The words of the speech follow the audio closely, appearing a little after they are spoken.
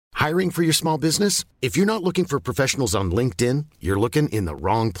Hiring for your small business? If you're not looking for professionals on LinkedIn, you're looking in the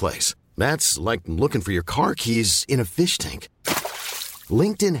wrong place. That's like looking for your car keys in a fish tank.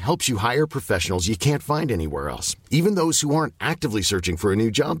 LinkedIn helps you hire professionals you can't find anywhere else, even those who aren't actively searching for a new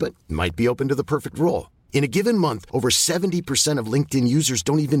job but might be open to the perfect role. In a given month, over 70% of LinkedIn users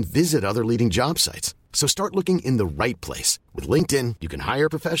don't even visit other leading job sites. So start looking in the right place. With LinkedIn, you can hire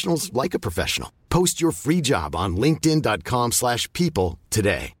professionals like a professional. Post your free job on linkedin.com/people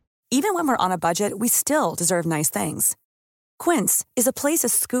today. Even when we're on a budget, we still deserve nice things. Quince is a place to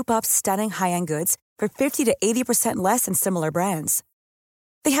scoop up stunning high-end goods for 50 to 80% less than similar brands.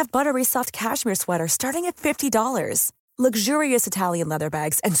 They have buttery soft cashmere sweaters starting at $50, luxurious Italian leather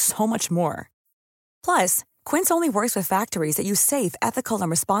bags, and so much more. Plus, Quince only works with factories that use safe, ethical, and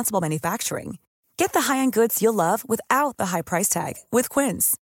responsible manufacturing. Get the high-end goods you'll love without the high price tag with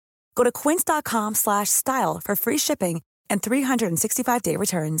Quince. Go to quince.com/style for free shipping and 365-day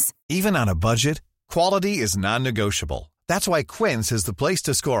returns. Even on a budget, quality is non-negotiable. That's why Quince is the place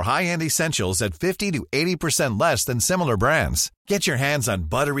to score high-end essentials at 50 to 80% less than similar brands. Get your hands on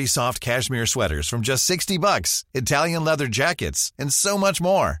buttery soft cashmere sweaters from just $60, Italian leather jackets, and so much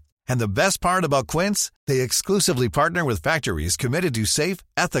more. And the best part about Quince, they exclusively partner with factories committed to safe,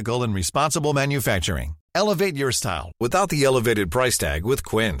 ethical, and responsible manufacturing. Elevate your style without the elevated price tag with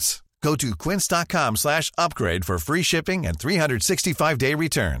Quince. Go to quince.com/upgrade for free shipping and 365-day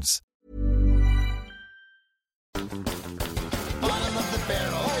returns. Bottom of the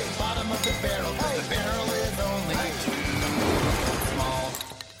barrel, bottom of the barrel, 'cause the barrel is only too small.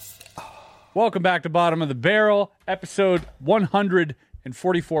 Welcome back to Bottom of the Barrel, episode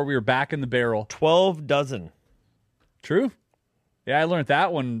 144. We are back in the barrel. 12 dozen. True. Yeah, I learned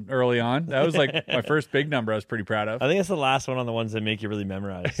that one early on. That was like my first big number I was pretty proud of. I think it's the last one on the ones that make you really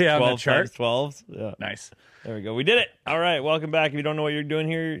memorize. Yeah, on 12 the chart. times 12s. Yeah. Nice. There we go. We did it. All right. Welcome back. If you don't know what you're doing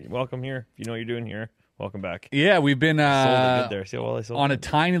here, welcome here. If you know what you're doing here, welcome back. Yeah, we've been Sold it good there. See how well I sold on it? a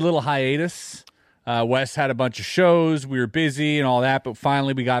tiny little hiatus. Wes had a bunch of shows. We were busy and all that, but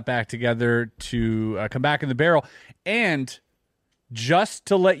finally we got back together to come back in the barrel. And just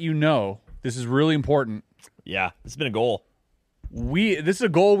to let you know, this is really important. Yeah, it's been a goal. This is a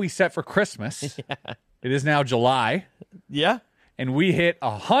goal we set for Christmas. Yeah. It is now July. Yeah. And we hit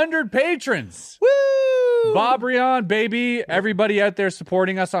 100 patrons. Woo! Bob Rion, baby. Everybody out there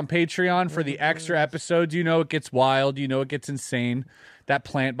supporting us on Patreon for the extra episodes. You know it gets wild. You know it gets insane. That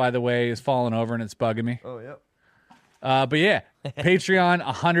plant, by the way, is falling over and it's bugging me. Oh, yep. But yeah, Patreon,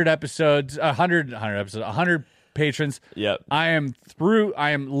 100 episodes, 100 patrons. Yep. I am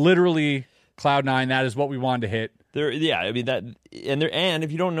literally cloud nine. That is what we wanted to hit. Yeah, I mean that, and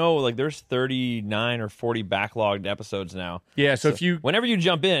if you don't know, like there's 39 or 40 backlogged episodes now. Yeah, so if you whenever you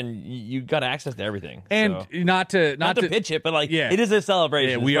jump in, you got access to everything. And so. not to pitch it, but like yeah. it is a celebration.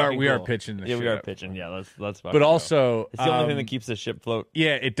 Yeah, It's we are cool. pitching this. Yeah, we shit are up. pitching. Yeah, let's. But also, it's the only thing that keeps the ship afloat.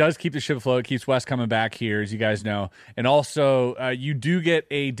 Yeah, it does keep the ship afloat. It keeps Wes coming back here, as you guys know. And also, you do get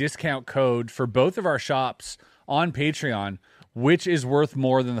a discount code for both of our shops on Patreon, which is worth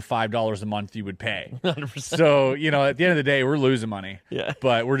more than the $5 a month you would pay. 100%. So, at the end of the day, we're losing money. Yeah.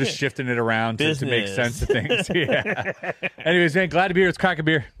 But we're just shifting it around to make sense of things. Yeah. Anyways, man, glad to be here. Let's crack a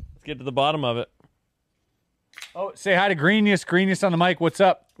beer. Let's get to the bottom of it. Oh, say hi to Greenius. Greenius on the mic. What's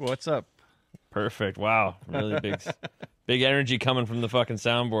up? What's up? Perfect. Wow. Really big energy coming from the fucking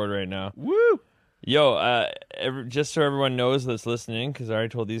soundboard right now. Woo! Yo, just so everyone knows that's listening, because I already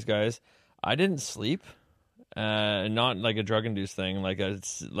told these guys, I didn't sleep. Not like a drug-induced thing.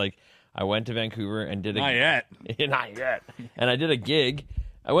 I went to Vancouver and did a... Not yet. Not yet. And I did a gig.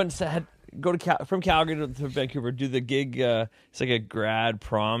 I went and go to from Calgary to Vancouver, do the gig. It's like a grad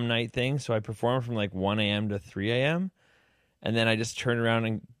prom night thing. So I performed from like 1 a.m. to 3 a.m. And then I just turned around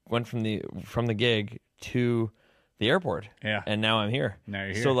and went from the gig to the airport. Yeah. And now I'm here. Now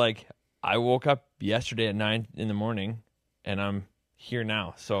you're here. So like I woke up yesterday at 9 in the morning and I'm here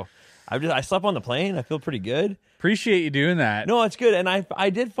now. So I slept on the plane. I feel pretty good. Appreciate you doing that. No, it's good. And I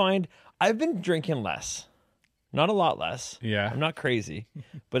did find I've been drinking less. Not a lot less. Yeah. I'm not crazy.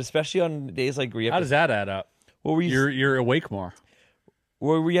 But especially on days like where you have How does that add up? Well, you're awake more.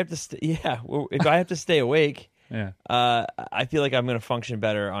 Where we have to if I have to stay awake, Yeah. I feel like I'm going to function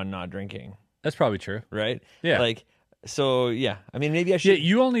better on not drinking. That's probably true. Right? Yeah. So, yeah. I mean, maybe I should... Yeah,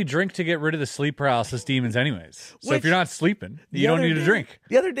 you only drink to get rid of the sleep paralysis demons anyways. So if Which- you're not sleeping, you don't need to drink.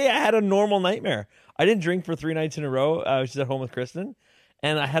 The other day, I had a normal nightmare. I didn't drink for 3 nights in a row. I was just at home with Kristen.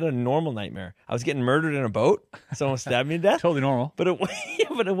 and I had a normal nightmare. I was getting murdered in a boat. Someone stabbed me to death. Totally normal. But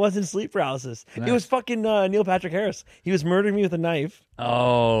it wasn't sleep paralysis. It was fucking Neil Patrick Harris. He was murdering me with a knife.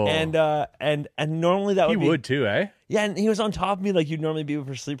 Oh. And normally that he would be, would too, eh? Yeah, and he was on top of me like you'd normally be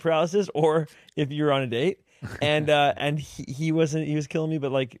for sleep paralysis, or if you were on a date. And he was killing me,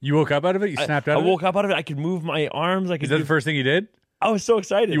 but like You woke up out of it? You snapped out I of it? woke up out of it. I could move my arms. I could. Is that the first thing you did? I was so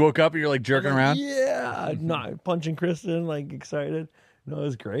excited. You woke up and you're like jerking around? Yeah, not punching Kristen, like excited. No, it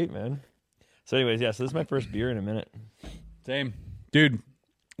was great, man. So, anyways, yeah. So this is my first beer in a minute. Same. Dude,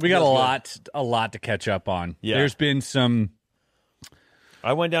 we got a lot to catch up on. Yeah. There's been some...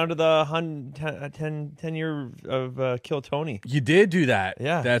 I went down to the 10 year of Kill Tony. You did do that.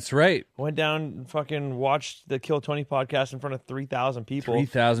 Yeah. That's right. Went down and fucking watched the Kill Tony podcast in front of 3,000 people.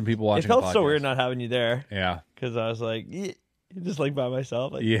 3,000 people watching It felt the podcast. so weird not having you there. Yeah. Because I was like, just like by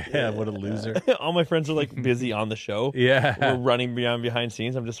myself. Like, Yeah, what a loser. All my friends are like busy on the show. Yeah. We're running behind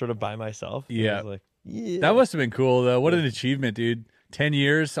scenes. I'm just sort of by myself. Yeah. I was like, yeah. That must have been cool, though. What an achievement, dude. 10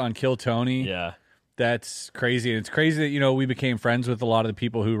 years on Kill Tony. Yeah. That's crazy. And it's crazy that, we became friends with a lot of the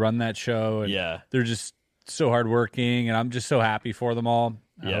people who run that show. And Yeah. they're just so hardworking, and I'm just so happy for them all.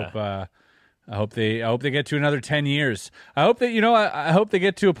 Yeah. I hope they get to another 10 years. I hope that, I hope they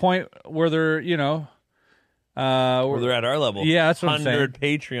get to a point where they're, Where they're at our level. Yeah, that's what I'm saying. 100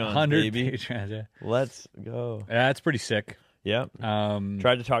 Patreons, 100 baby. Patreons, yeah. Let's go. Yeah, that's pretty sick. Yeah. Um,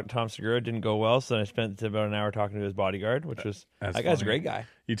 Tried to talk to Tom Segura. Didn't go well. So then I spent about an hour talking to his bodyguard, which was, That's that guy's a funny. great guy.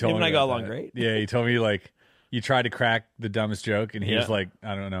 You told Him me and I got about along that. great. Yeah, you told me like you tried to crack the dumbest joke, and he was Yeah. like,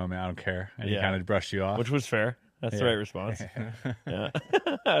 "I don't know, man, I don't care," and he Yeah. kind of brushed you off. Which was fair. That's the Yeah. right response. Yeah.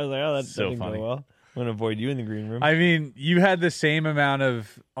 I was like, oh, that So didn't funny. go well. I'm going to avoid you in the green room. I mean, you had the same amount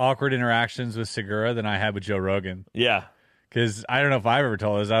of awkward interactions with Segura than I had with Joe Rogan. Yeah. Because I don't know if I've ever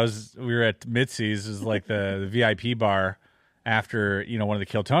told this. We were at Mitzi's, is like the VIP bar after one of the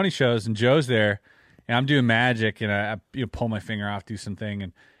Kill Tony shows, and Joe's there, and I'm doing magic, and I pull my finger off, do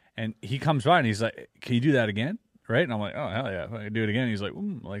something, and he comes by and he's like, "Can you do that again?" Right? And I'm like, "Oh hell yeah, I can do it again." He's like,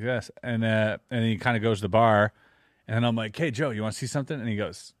 like this, and he kind of goes to the bar, and then I'm like, "Hey Joe, you want to see something?" And he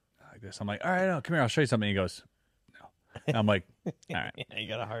goes like this. I'm like, "All right, no, come here, I'll show you something." He goes, "No." And I'm like, "All right." You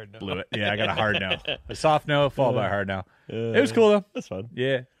got a hard no. Blew it. Yeah, I got a hard no. A soft no, followed by a hard no. It was cool though. That's fun.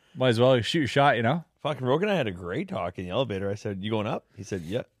 Yeah. Might as well shoot your shot, Fucking Rogan and I had a great talk in the elevator. I said, "You going up?" He said,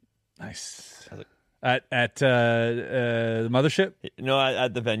 "Yeah." Nice. At the mothership? No,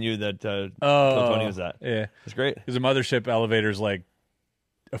 at the venue that Kill Tony was at. Yeah. It's great. Because the mothership elevator's like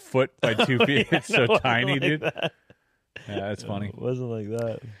a foot by 2 feet. It's so tiny, dude. That. Yeah, that's funny. It wasn't like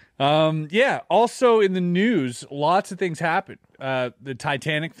that. Yeah. Also in the news, lots of things happened. The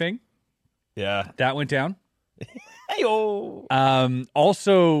Titanic thing, Yeah. that went down. Hey-oh.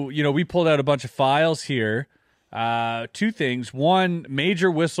 Also, we pulled out a bunch of files here. Two things. One, major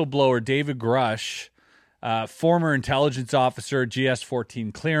whistleblower David Grush, former intelligence officer,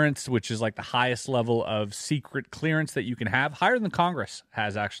 GS-14 clearance, which is like the highest level of secret clearance that you can have, higher than Congress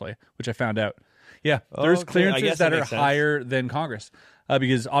has actually, which I found out. Yeah, there's Okay. I clearances guess that that are makes sense. higher than Congress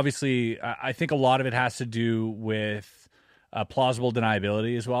because obviously I think a lot of it has to do with plausible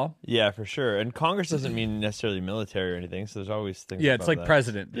deniability as well. Yeah, for sure. And Congress doesn't mean necessarily military or anything, so there's always things. Yeah, it's about like that.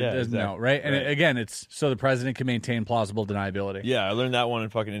 president. Yeah, It doesn't know, exactly. right? And Right. again, it's so the president can maintain plausible deniability. Yeah, I learned that one on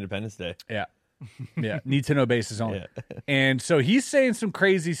fucking Independence Day. Yeah. Yeah. Need to know basis only. Yeah. And so he's saying some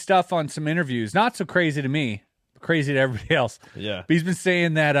crazy stuff on some interviews. Not so crazy to me, crazy to everybody else. Yeah. But he's been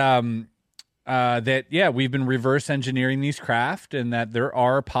saying that we've been reverse engineering these craft and that there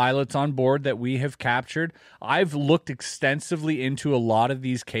are pilots on board that we have captured. I've looked extensively into a lot of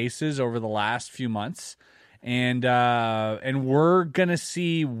these cases over the last few months, and we're gonna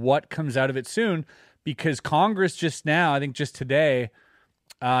see what comes out of it soon because Congress just now, I think just today,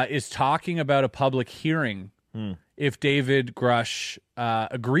 is talking about a public hearing. If David Grush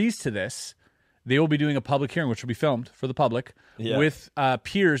agrees to this, they will be doing a public hearing, which will be filmed for the public, Yeah. with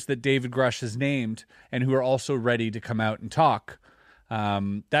peers that David Grush has named and who are also ready to come out and talk.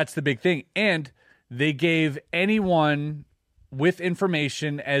 That's the big thing. And they gave anyone with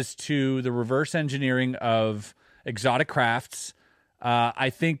information as to the reverse engineering of exotic crafts, I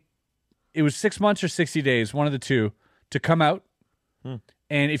think it was 6 months or 60 days, one of the two, to come out.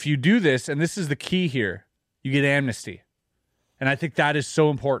 And if you do this, and this is the key here, you get amnesty. And I think that is so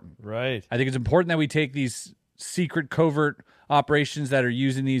important. Right. I think it's important that we take these secret covert operations that are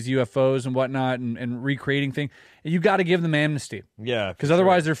using these UFOs and whatnot and recreating things. And you got to give them amnesty Yeah. because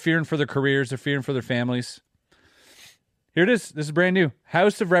otherwise they're fearing for their careers. They're fearing for their families. Here it is. This is brand new.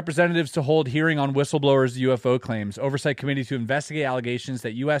 House of Representatives to hold hearing on whistleblowers' UFO claims. Oversight Committee to investigate allegations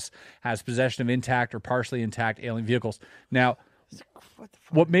that U.S. has possession of intact or partially intact alien vehicles. Now, What the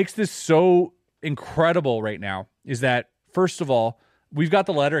fuck? What makes this so incredible right now is that, first of all, we've got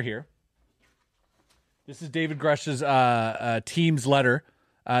the letter here. This is David Grush's team's letter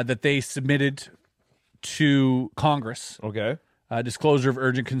that they submitted to Congress. Okay. Disclosure of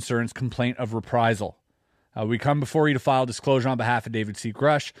urgent concerns, complaint of reprisal. We come before you to file disclosure on behalf of David C.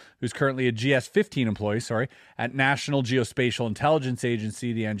 Grush, who's currently a GS-15 employee, at National Geospatial Intelligence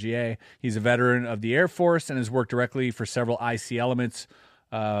Agency, the NGA. He's a veteran of the Air Force and has worked directly for several IC elements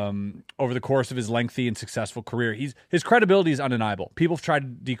over the course of his lengthy and successful career. His credibility is undeniable. People have tried to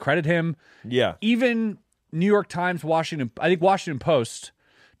discredit him. Yeah. Even New York Times, Washington Post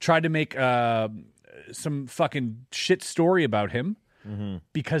tried to make some fucking shit story about him. Mm-hmm.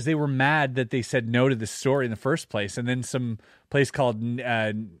 Because they were mad that they said no to this story in the first place. And then some place called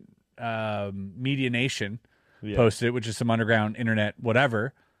Media Nation posted it, which is some underground internet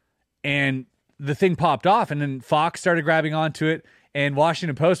whatever. And the thing popped off, and then Fox started grabbing onto it, and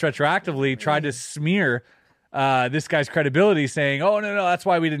Washington Post retroactively tried to smear this guy's credibility, saying, oh, no, that's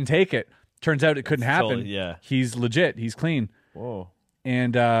why we didn't take it. Turns out it couldn't happen. Totally, yeah. He's legit. He's clean. Whoa.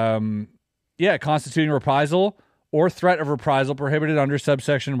 And, constituting reprisal or threat of reprisal prohibited under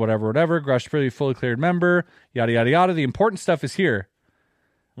subsection whatever. Grush fully cleared member, yada, yada, yada. The important stuff is here.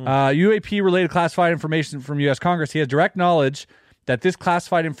 UAP-related classified information from U.S. Congress. He has direct knowledge that this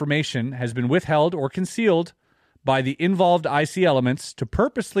classified information has been withheld or concealed by the involved IC elements to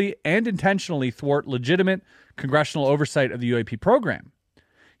purposely and intentionally thwart legitimate congressional oversight of the UAP program.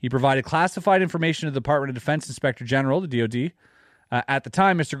 He provided classified information to the Department of Defense Inspector General, the DoD. At the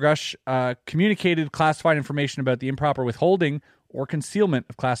time, Mr. Grush communicated classified information about the improper withholding or concealment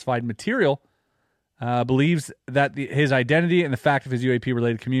of classified material, believes that his identity and the fact of his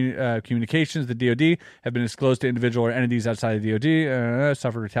UAP-related communications, the DoD, have been disclosed to individual or entities outside of the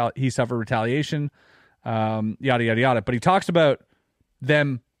DoD. He suffered retaliation, yada, yada, yada. But he talks about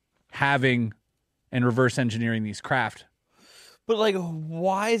them having and reverse engineering these craft. But,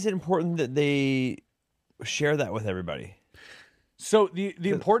 why is it important that they share that with everybody? So the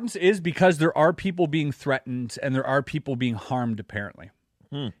importance is because there are people being threatened and there are people being harmed, apparently.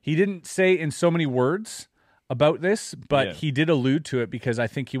 He didn't say in so many words about this, but he did allude to it because I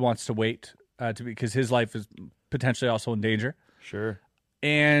think he wants to wait because his life is potentially also in danger. Sure.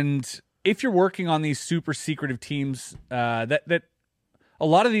 And if you're working on these super secretive teams, that a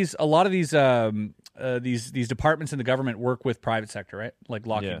lot of these departments in the government work with private sector, right? Like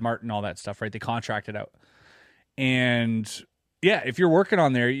Lockheed Martin, all that stuff, right? They contract it out. And yeah, if you're working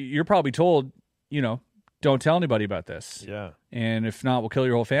on there, you're probably told, don't tell anybody about this. Yeah. And if not, we'll kill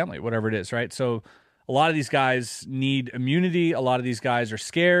your whole family, whatever it is, right? So a lot of these guys need immunity. A lot of these guys are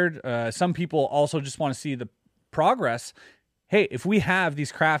scared. Some people also just want to see the progress. Hey, if we have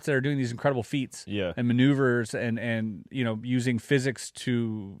these crafts that are doing these incredible feats and maneuvers and using physics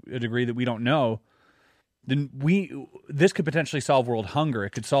to a degree that we don't know, then this could potentially solve world hunger.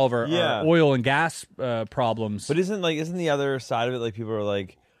 It could solve our oil and gas problems. But isn't the other side of it, people are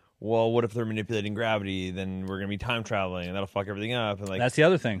like, well, what if they're manipulating gravity? Then we're gonna be time traveling, and that'll fuck everything up. And that's the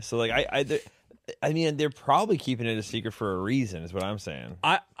other thing. So I mean, they're probably keeping it a secret for a reason. Is what I'm saying.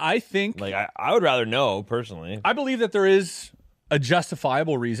 I think I would rather know personally. I believe that there is a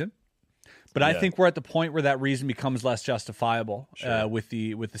justifiable reason. But I think we're at the point where that reason becomes less justifiable with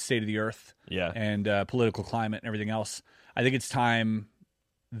the state of the earth and political climate and everything else. I think it's time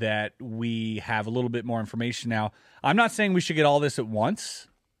that we have a little bit more information now. I'm not saying we should get all this at once.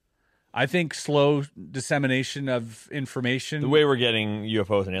 I think slow dissemination of information. The way we're getting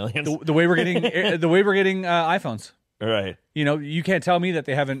UFOs and aliens. The way we're getting iPhones. Right. You can't tell me that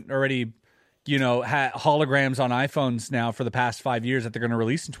they haven't already had holograms on iPhones now for the past 5 years that they're going to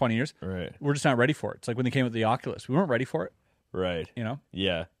release in 20 years. Right. We're just not ready for it. It's like when they came with the Oculus. We weren't ready for it. Right.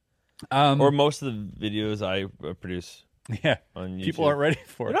 Yeah. Or or most of the videos I produce on YouTube. People aren't ready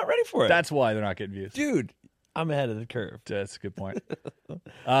for it. They're not ready for it. That's why they're not getting views. Dude, I'm ahead of the curve. That's a good point.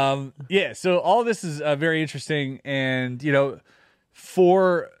 So all this is very interesting. And, here's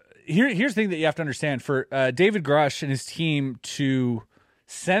the thing that you have to understand. For David Grush and his team to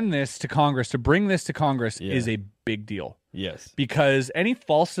send this to Congress, to bring this to Congress is a big deal. Yes. Because any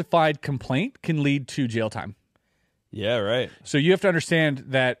falsified complaint can lead to jail time. Yeah, right. So you have to understand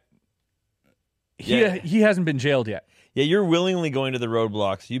that he hasn't been jailed yet. Yeah, you're willingly going to the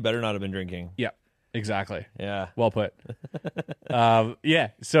roadblocks. You better not have been drinking. Yeah, exactly. Yeah. Well put.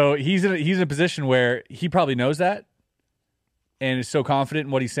 So he's in a position where he probably knows that and is so confident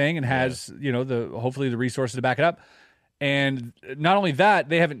in what he's saying and has, hopefully the resources to back it up. And not only that,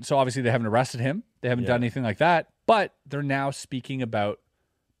 they haven't arrested him. They haven't done anything like that, but they're now speaking about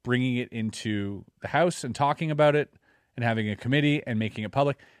bringing it into the House and talking about it and having a committee and making it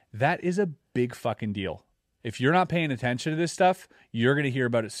public. That is a big fucking deal. If you're not paying attention to this stuff, you're going to hear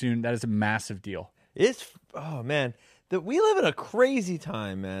about it soon. That is a massive deal. Oh man, we live in a crazy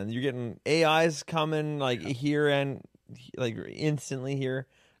time, man. You're getting AIs coming like here and like instantly here,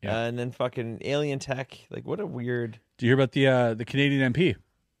 and then fucking alien tech. Like, what a weird. Do you hear about the Canadian MP?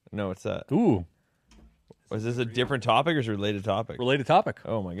 No, what's that? Ooh, Was this a different topic or is it a related topic? related topic.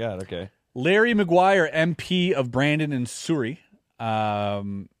 Oh my god. Okay. Larry Maguire, MP of Brandon and Surrey.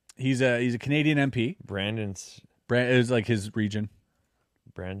 He's a Canadian MP. Brandon's. It's like his region.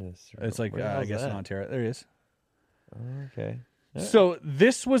 Brandon's. It's like Where the I hell's guess in that? Ontario. There he is. Okay. So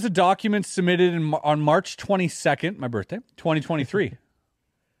this was a document submitted on March 22nd, my birthday, 2023. Okay.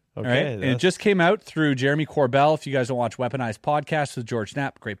 All right. And it just came out through Jeremy Corbell. If you guys don't watch Weaponized Podcast with George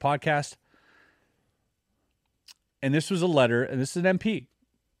Knapp, great podcast. And this was a letter, and this is an MP.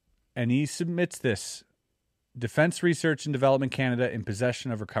 And he submits this. Defense Research and Development Canada in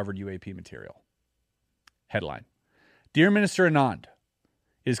possession of recovered UAP material. Headline. Dear Minister Anand,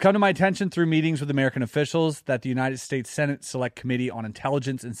 it has come to my attention through meetings with American officials that the United States Senate Select Committee on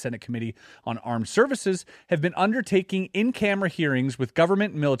Intelligence and Senate Committee on Armed Services have been undertaking in-camera hearings with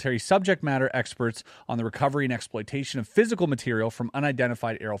government and military subject matter experts on the recovery and exploitation of physical material from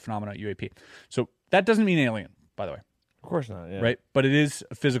unidentified aerial phenomena, UAP. So that doesn't mean alien, by the way, Of course not. Yeah. right? But it is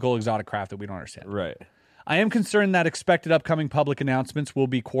a physical exotic craft that we don't understand. Right. I am concerned that expected upcoming public announcements will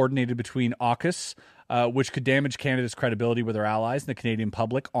be coordinated between AUKUS, which could damage Canada's credibility with our allies and the Canadian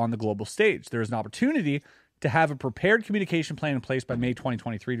public on the global stage. There is an opportunity to have a prepared communication plan in place by May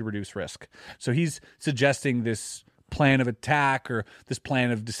 2023 to reduce risk. So he's suggesting this plan of attack or this plan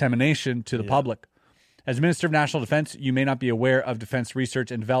of dissemination to the public. As Minister of National Defence, you may not be aware of Defence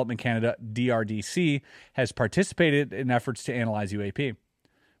Research and Development Canada, DRDC, has participated in efforts to analyze UAP,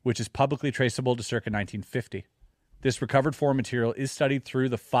 which is publicly traceable to circa 1950. This recovered foreign material is studied through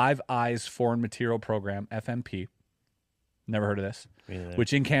the Five Eyes Foreign Material Program, FMP. Never heard of this.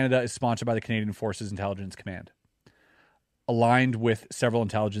 Which in Canada is sponsored by the Canadian Forces Intelligence Command, aligned with several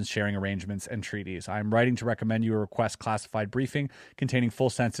intelligence sharing arrangements and treaties. I am writing to recommend you request classified briefing containing full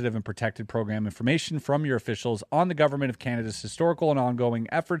sensitive and protected program information from your officials on the Government of Canada's historical and ongoing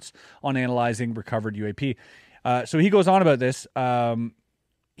efforts on analyzing recovered UAP. So he goes on about this.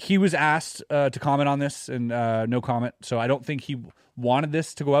 He was asked to comment on this, and no comment. So I don't think he wanted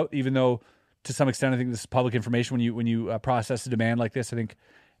this to go out, even though to some extent I think this is public information. When you process a demand like this, I think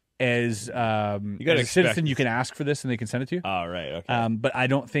as a citizen you can ask for this and they can send it to you. Oh, right. Okay. But I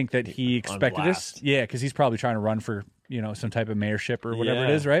don't think that he expected this. blast. Yeah, because he's probably trying to run for some type of mayorship or whatever it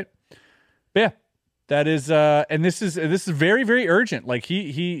Yeah. is, right? But yeah, that is, and this is very, very urgent. Like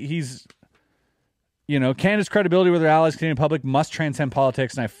he's. Canada's credibility with our allies, Canadian public, must transcend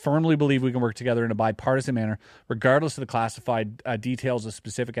politics, and I firmly believe we can work together in a bipartisan manner, regardless of the classified details of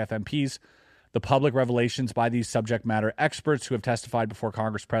specific FMPs. The public revelations by these subject matter experts who have testified before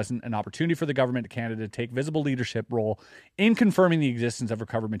Congress present an opportunity for the government of Canada to take visible leadership role in confirming the existence of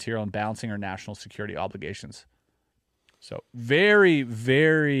recovered material and balancing our national security obligations. So very,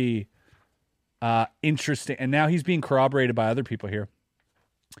 very interesting. And now he's being corroborated by other people here.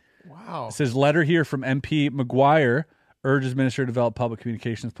 Wow. It says letter here from MP Maguire urges Minister to develop public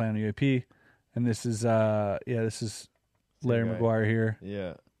communications plan on UAP. And this is this is Larry guy. Maguire here.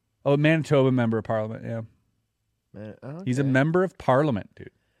 Yeah. Oh, Manitoba member of parliament, yeah. Man, He's a okay. member of parliament, dude.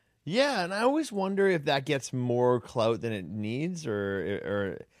 Yeah, and I always wonder if that gets more clout than it needs,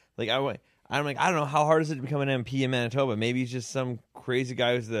 or like I'm like I don't know how hard is it to become an MP in Manitoba? Maybe he's just some crazy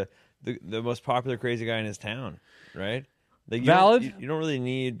guy who's the most popular crazy guy in his town, right? Like Valid. You don't really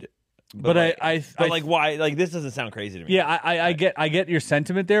need. But why? Like this doesn't sound crazy to me. Yeah, I get your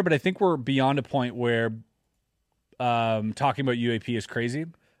sentiment there, but I think we're beyond a point where talking about UAP is crazy.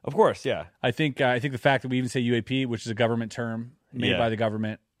 Of course, yeah. I think the fact that we even say UAP, which is a government term made Yeah. by the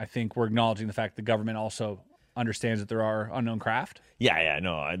government, I think we're acknowledging the fact the government also understands that there are unknown craft. Yeah,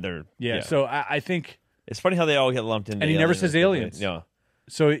 no, they're So I think, it's funny how they all get lumped into. and he never says aliens. No,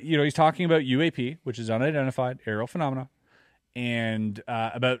 So he's talking about UAP, which is unidentified aerial phenomena, and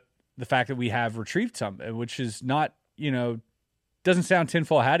about the fact that we have retrieved some, which is not doesn't sound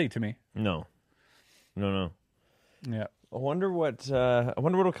tinfoil hatty to me. no. Yeah. I wonder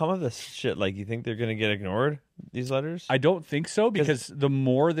what'll come of this shit. Like, you think they're gonna get ignored? These letters? I don't think so, because the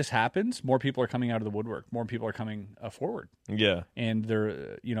more this happens, more people are coming out of the woodwork. More people are coming forward. Yeah. And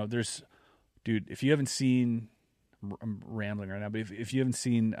there's, dude, if you haven't seen, I'm rambling right now, but if you haven't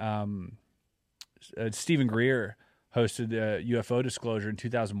seen, Stephen Greer hosted a UFO disclosure in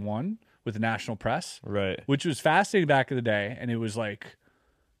 2001 with the national press, Right. which was fascinating back in the day. And it was like,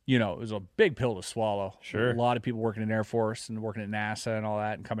 you know, it was a big pill to swallow. Sure. A lot of people working in Air Force and working at NASA and all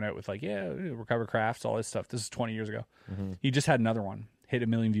that and coming out with like, yeah, recover crafts, all this stuff. This is 20 years ago. He just had another one, hit 1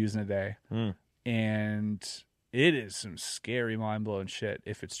 million views in a day. And it is some scary, mind-blowing shit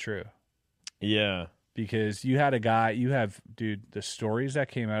if it's true. Yeah. Because you had a guy, dude, the stories that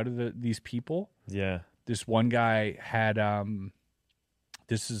came out of these people. Yeah. This one guy had,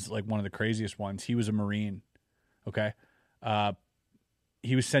 this is like one of the craziest ones. He was a Marine, okay?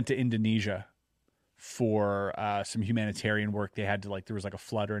 He was sent to Indonesia for some humanitarian work. They had to, like, there was like a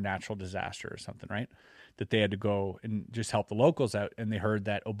flood or a natural disaster or something, right? That they had to go and just help the locals out. And they heard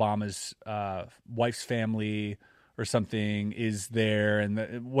that Obama's wife's family or something is there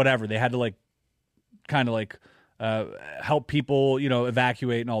and whatever. They had to, like, kind of like help people, you know,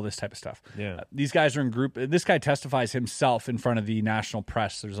 evacuate and all this type of stuff. Yeah. These guys are in group. This guy testifies himself in front of the national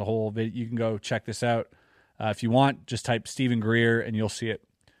press. There's a whole video. You can go check this out. If you want, just type Stephen Greer and you'll see it.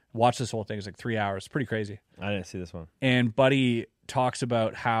 Watch this whole thing. It's like 3 hours. Pretty crazy. I didn't see this one. And Buddy talks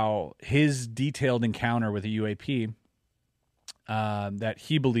about how his detailed encounter with a UAP that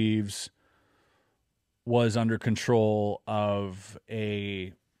he believes was under control of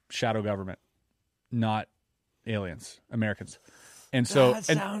a shadow government, not aliens, Americans. And so That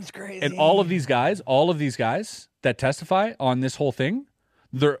sounds crazy. And all of these guys that testify on this whole thing,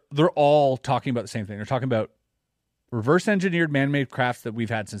 they're all talking about the same thing. They're talking about reverse engineered man-made crafts that we've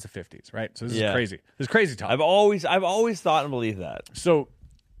had since the 50s, right? So this is crazy. This is crazy talk. I've always thought and believed that. So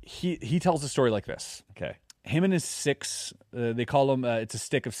he tells a story like this. Okay. Him and his six, they call them, it's a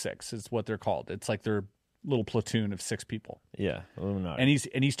stick of six is what they're called. It's like their little platoon of 6 people. Yeah. Illuminati.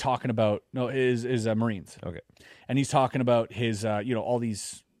 And he's talking about, his Marines. Okay. And he's talking about his, all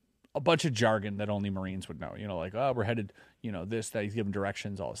these, a bunch of jargon that only Marines would know. You know, like, we're headed, this, that. He's giving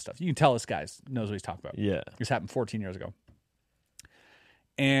directions, all this stuff. You can tell this guy knows what he's talking about. Yeah. This happened 14 years ago.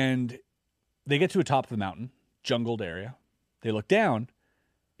 And they get to the top of the mountain, jungled area. They look down,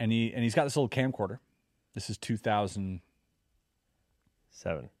 and he's got this little camcorder. This is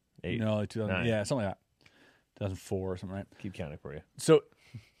 2007, 8. No, like 2000, 9. yeah, something like that. 2004 or something, right? Keep counting for you. So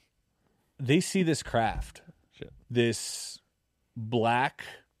they see this craft, Shit. this black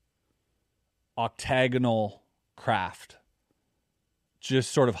octagonal craft,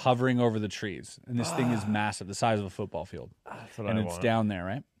 just sort of hovering over the trees. And this thing is massive, the size of a football field. That's what And I it's want. down there,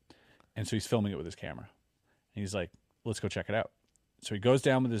 right? And so he's filming it with his camera. And he's like, let's go check it out. So he goes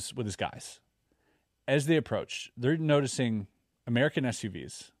down with his guys. As they approach, they're noticing American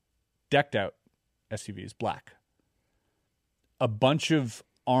SUVs, decked out SUVs, black. A bunch of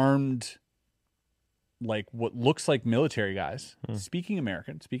armed, like what looks like military guys, speaking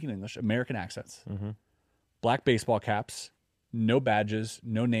American, speaking English, American accents, black baseball caps, no badges,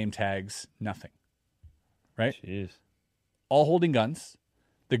 no name tags, nothing. Right? Jeez. All holding guns.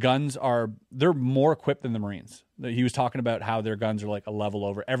 The guns they're more equipped than the Marines. He was talking about how their guns are like a level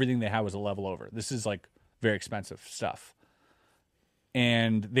over. Everything they have was a level over. This is like very expensive stuff.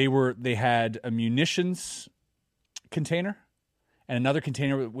 And they had a munitions container and another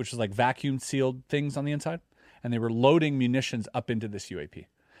container which was like vacuum sealed things on the inside. And they were loading munitions up into this UAP.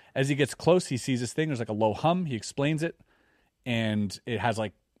 As he gets close, he sees this thing. There's like a low hum. He explains it. And it has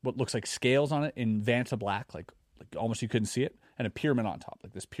like what looks like scales on it in Vanta black, like almost you couldn't see it, and a pyramid on top,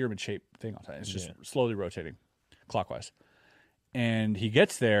 like this pyramid shaped thing on top. It's just slowly rotating clockwise. And he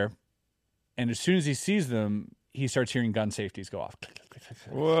gets there, and as soon as he sees them, he starts hearing gun safeties go off.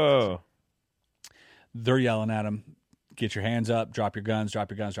 Whoa. They're yelling at him, get your hands up, drop your guns,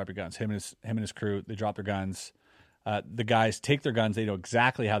 drop your guns, drop your guns. Him and his crew, they drop their guns. The guys take their guns. They know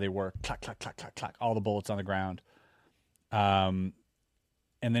exactly how they work. Clack, clack, clack, clack, clack. All the bullets on the ground. And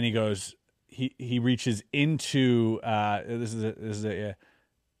then he goes, he reaches into, this is a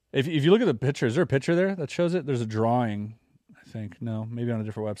if you look at the picture, is there a picture there that shows it? There's a drawing, I think. No, maybe on a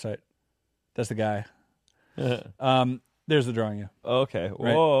different website. That's the guy. There's the drawing, yeah. Okay. Whoa,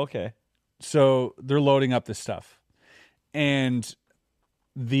 Right. okay. So they're loading up this stuff. And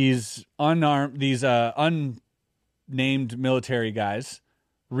these unnamed military guys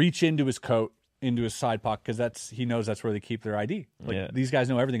reach into his coat, into his side pocket, because he knows that's where they keep their ID. Like these guys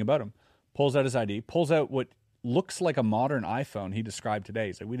know everything about him. Pulls out his ID, pulls out what looks like a modern iPhone he described today.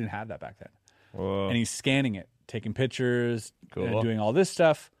 He's like, we didn't have that back then. Whoa. And he's scanning it, taking pictures, Cool. doing all this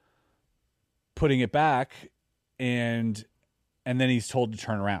stuff, putting it back, and then he's told to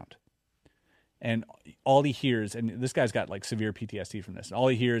turn around. And all he hears, and this guy's got like severe PTSD from this, and all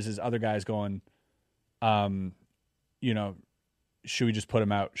he hears is other guys going, should we just put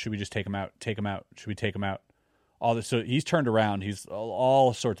him out? Should we just take him out? Take him out? Should we take him out? All this. So he's turned around. He's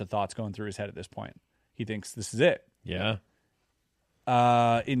all sorts of thoughts going through his head at this point. He thinks this is it. Yeah.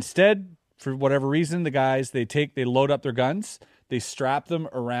 Instead, for whatever reason, the guys they load up their guns, they strap them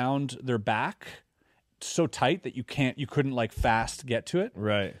around their back so tight that you couldn't like fast get to it,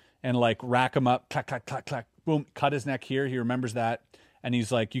 Right. and like rack him up, clack clack clack clack, boom, cut his neck here. He remembers that, and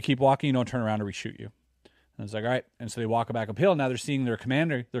he's like, "You keep walking, you don't turn around or we shoot you." And it's like, all right. And so they walk back uphill. Now they're seeing their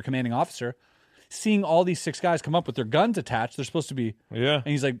commanding officer, seeing all these 6 guys come up with their guns attached. They're supposed to be, Yeah. and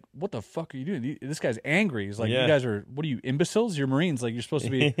he's like, "What the fuck are you doing? This guy's angry." He's like, Yeah. "You guys are, what are you, imbeciles? You're Marines. Like, you're supposed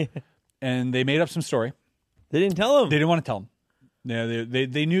to be." And they made up some story. They didn't tell him. They didn't want to tell them. Yeah,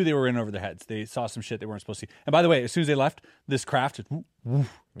 they knew they were in over their heads. They saw some shit they weren't supposed to see. And by the way, as soon as they left, this craft just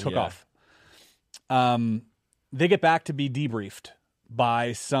took Yeah. off. They get back to be debriefed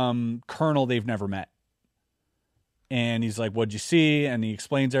by some colonel they've never met. And he's like, "What'd you see?" And he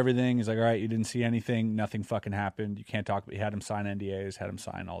explains everything. He's like, "All right, you didn't see anything. Nothing fucking happened. You can't talk." He had him sign NDAs, had him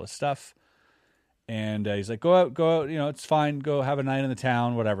sign all this stuff. And he's like, go out. You know, it's fine. Go have a night in the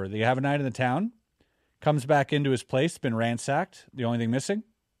town, whatever. They have a night in the town. Comes back into his place, been ransacked. The only thing missing,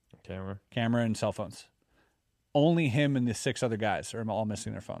 camera and cell phones. Only him and the 6 other guys are all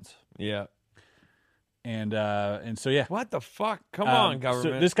missing their phones. Yeah. And so yeah. What the fuck? Come on, So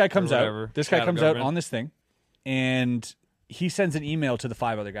government. this guy comes Or out. whatever. This guy Shadow comes government. out on this thing, and he sends an email to the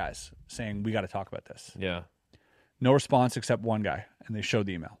 5 other guys saying, "We got to talk about this." Yeah. No response except one guy, and they showed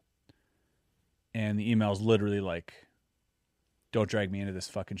the email. And the email is literally like, "Don't drag me into this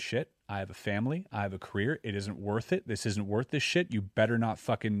fucking shit. I have a family. I have a career. It isn't worth it. This isn't worth this shit. You better not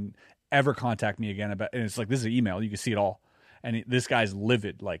fucking ever contact me again about." And it's like, this is an email. You can see it all. And this guy's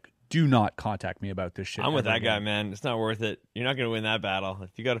livid. Like, do not contact me about this shit. I'm with ever that guy, again. man. It's not worth it. You're not going to win that battle.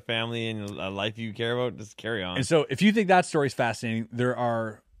 If you got a family and a life you care about, just carry on. And so if you think that story's fascinating, there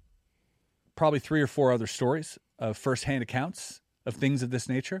are probably 3 or 4 other stories of firsthand accounts of things of this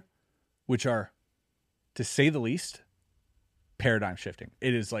nature, which are, to say the least, paradigm shifting.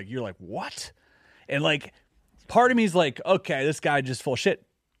 It is like, you're like, what? And like, part of me is like, okay, this guy just full of shit.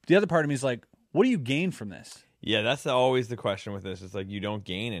 The other part of me is like, what do you gain from this? Yeah, that's always the question with this. It's like you don't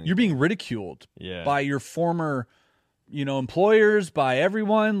gain anything. You're being ridiculed Yeah. by your former, employers, by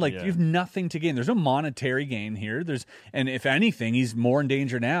everyone. Like, Yeah. you have nothing to gain. There's no monetary gain here. And if anything, he's more in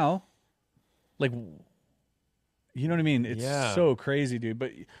danger now. Like, you know what I mean? It's Yeah. so crazy, dude.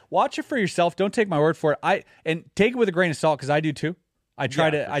 But watch it for yourself. Don't take my word for it. And take it with a grain of salt, because I do too. I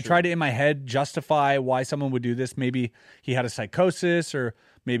try to in my head justify why someone would do this. Maybe he had a psychosis, or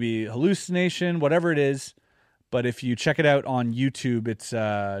maybe hallucination, whatever it is. But if you check it out on YouTube, it's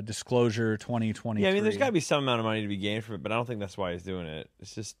Disclosure 2023. Yeah, I mean, there's got to be some amount of money to be gained from it, but I don't think that's why he's doing it.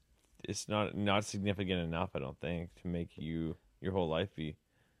 It's just, it's not significant enough, I don't think, to make your whole life be.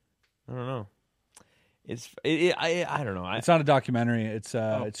 I don't know. I don't know. It's not a documentary. It's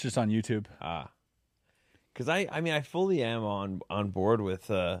just on YouTube. Because I fully am on board with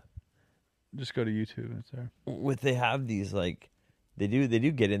Just go to YouTube. It's there. they have these, like, they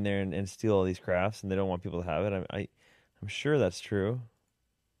do get in there and steal all these crafts, and they don't want people to have it. I'm sure that's true,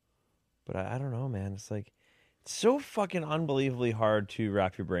 but I don't know, man. It's like, it's so fucking unbelievably hard to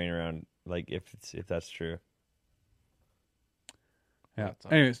wrap your brain around, like, if that's true. Yeah.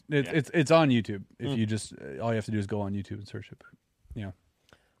 Anyways, it's on YouTube. If you just all you have to do is go on YouTube and search it. Yeah.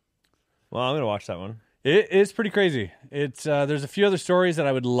 Well, I'm gonna watch that one. It is pretty crazy. It's there's a few other stories that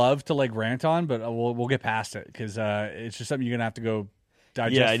I would love to like rant on, but we'll get past it, because it's just something you're gonna have to go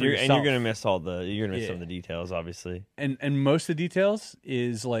digest. Yeah, for yourself. and you're gonna miss some of the details, obviously. And most of the details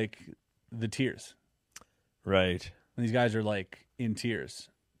is like the tears. Right. And these guys are like in tears,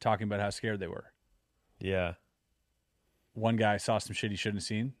 talking about how scared they were. Yeah. One guy saw some shit he shouldn't have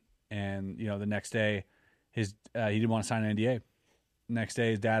seen, and the next day, he didn't want to sign an NDA. Next day,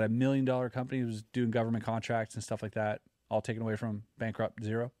 his dad, $1 million company, was doing government contracts and stuff like that, all taken away from him, bankrupt,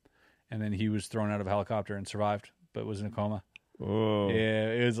 zero. And then he was thrown out of a helicopter and survived, but was in a coma. Oh. Yeah,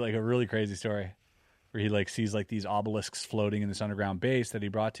 it was like a really crazy story, where he like sees like these obelisks floating in this underground base that he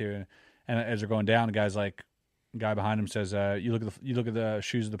brought to, and as they're going down, the guy behind him says, "You look at the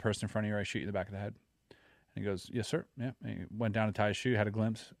shoes of the person in front of you, or I shoot you in the back of the head." And he goes, "Yes, sir." Yeah. And he went down to tie his shoe, had a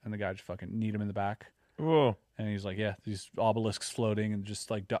glimpse, and the guy just fucking kneed him in the back. Whoa. And he's like, "Yeah, these obelisks floating, and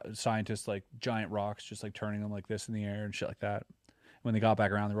just like scientists, like giant rocks, just like turning them like this in the air and shit like that." When they got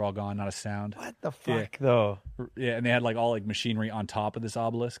back around, they were all gone, not a sound. What the fuck, though? Yeah, and they had like all like machinery on top of this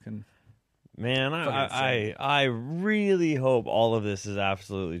obelisk, and Man, I really hope all of this is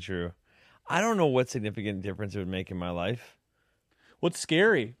absolutely true. I don't know what significant difference it would make in my life. what's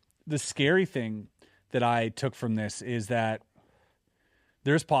scary, the scary thing that I took from this is that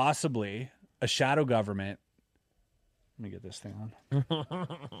there's possibly a shadow government. Let me get this thing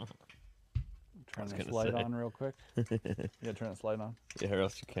on. Turn was this gonna light say. on real quick. You gotta turn this light on. Yeah, or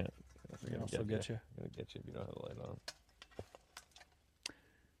else you can't. I'll still get you. I'm gonna get you if you don't have the light on.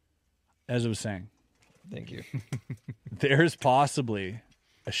 As I was saying, Thank you. there's possibly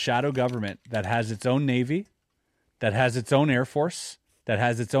a shadow government that has its own navy, that has its own air force, that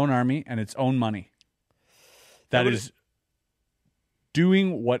has its own army and its own money. That would- is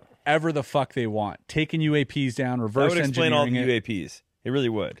doing whatever the fuck they want, taking UAPs down, That reverse would explain all engineering the it. UAPs. It really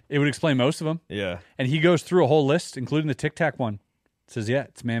would. It would explain most of them. Yeah. And he goes through a whole list, including the Tic Tac one. Says, yeah,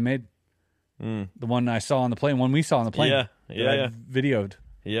 it's man-made. The one I saw on the plane, one we saw on the plane. Yeah, that yeah, I yeah. videoed,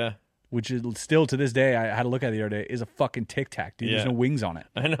 Yeah. which is still to this day, I had to look at it the other day, is a fucking Tic Tac, dude. Yeah. There's no wings on it.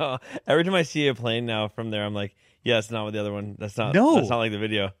 I know. Every time I see a plane now from there, I'm like, yeah, it's not with the other one. That's not. No. That's not like the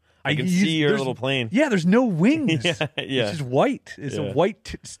video. I can see your there's- little plane. Yeah, there's no wings. Yeah, yeah. It's just white. It's a Yeah.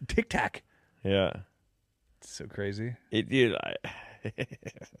 white Tic Tac. Yeah. It's so crazy. Dude.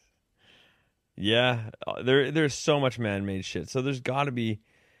 Yeah. There's so much man-made shit. So there's got to be.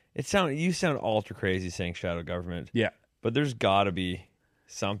 You sound ultra crazy saying shadow government. Yeah. But there's got to be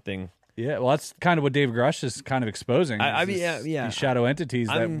something. Yeah, well, that's kind of what Dave Grush is kind of exposing. I is mean, this- yeah. These shadow entities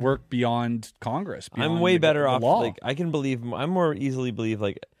that I'm- work beyond Congress. I'm beyond way the better off. law. Like I can believe. I'm more easily believe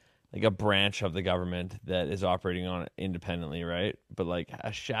like a branch of the government that is operating on it independently, right? But like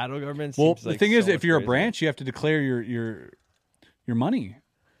a shadow government. Well, seems the like thing is, so if much you're a crazier. branch, you have to declare your money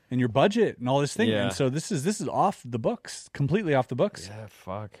and your budget and all this thing. Yeah. And so this is off the books, completely off the books. Yeah.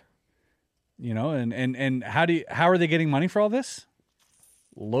 Fuck. You know, and how are they getting money for all this?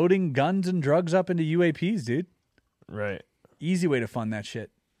 Loading guns and drugs up into UAPs, dude. Right. Easy way to fund that shit.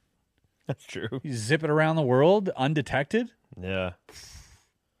 That's true. You zip it around the world undetected. Yeah.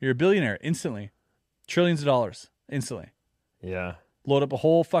 You're a billionaire instantly. Trillions of dollars instantly. Yeah. Load up a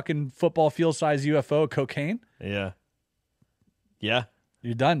whole fucking football field size UFO of cocaine. Yeah. Yeah.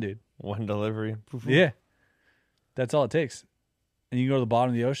 You're done, dude. One delivery. Poof, poof. Yeah. That's all it takes. And you can go to the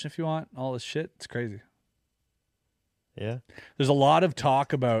bottom of the ocean if you want. All this shit. It's crazy. Yeah. There's a lot of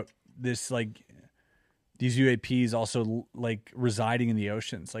talk about this, like these UAPs also like residing in the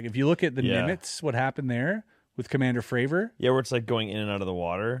oceans. Like if you look at the Yeah. Nimitz, what happened there with Commander Fravor. Yeah. Where it's like going in and out of the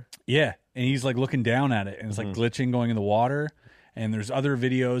water. Yeah. And he's like looking down at it and it's like glitching going in the water. And there's other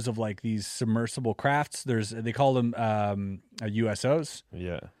videos of like these submersible crafts. They call them USOs,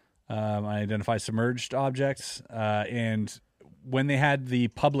 Yeah. unidentified submerged objects. And when they had the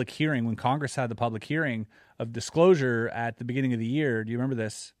public hearing, when Congress had the public hearing of disclosure at the beginning of the year, do you remember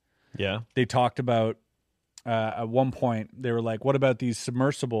this? Yeah. They talked about at one point they were like, "What about these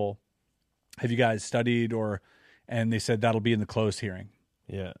submersible? Have you guys studied?" And they said that'll be in the closed hearing.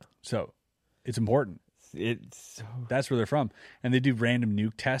 Yeah. So it's important. It's so. That's where they're from, and they do random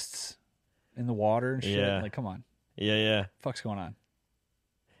nuke tests in the water and shit. Yeah. Like, come on, Yeah. Yeah. fuck's going on?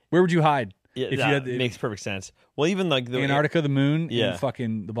 Where would you hide Yeah. if you that had the makes perfect sense. Well, even like the Antarctica, the moon, Yeah. and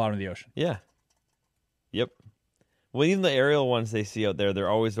fucking the bottom of the ocean? Yeah. Yep. Well, even the aerial ones they see out there, they're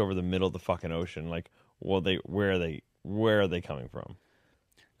always over the middle of the fucking ocean. Like, well, where are they coming from?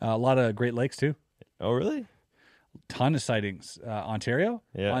 A lot of Great Lakes too. Oh, really? Ton of sightings. Ontario,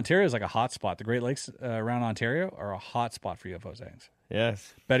 Yeah. Ontario is like a hot spot. The Great Lakes around Ontario are a hot spot for UFO sightings.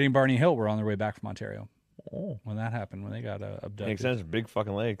 Yes. Betty and Barney Hill were on their way back from Ontario Oh, when that happened, when they got abducted. makes sense. Big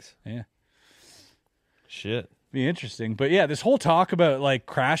fucking lakes. Yeah, Shit. be interesting. But yeah, this whole talk about like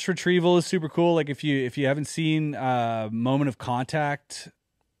crash retrieval is super cool. Like if you haven't seen Moment of Contact,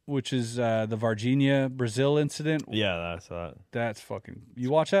 which is the Varginha, Brazil incident, Yeah, that's that. that's fucking. You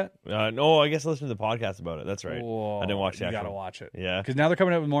watch that? No, I guess I listened to the podcast about it. That's right. Whoa, I didn't watch the You actual. gotta watch it. Yeah. Because now they're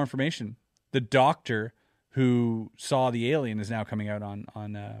coming out with more information. The doctor who saw the alien is now coming out on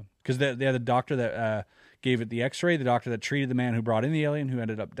because they had the doctor that gave it the X-ray, the doctor that treated the man who brought in the alien, who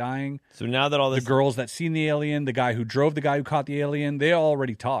ended up dying, So now that all the this, girls that seen the alien, the guy who drove the guy who caught the alien, they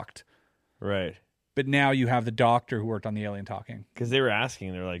already talked. right? But now you have the doctor who worked on the alien talking. Because they were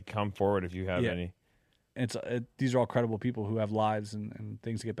asking, they're like, "Come forward if you have Yeah. any." It's these are all credible people who have lives and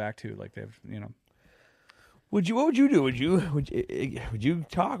things to get back to. Like they've What would you do? Would you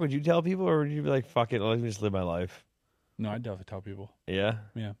talk? Would you tell people, or would you be like, "Fuck it, let me just live my life"? no, I'd definitely tell people. Yeah.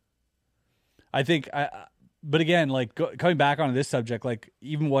 Yeah. I think, but again, like coming back onto this subject, like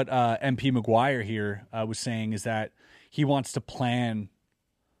even what MP McGuire here was saying is that he wants to plan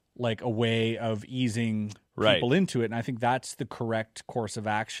like a way of easing Right. people into it. And I think that's the correct course of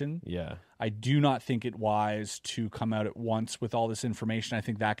action. Yeah. I do not think it wise to come out at once with all this information. I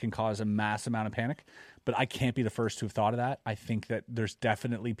think that can cause a mass amount of panic, but I can't be the first to have thought of that. I think that there's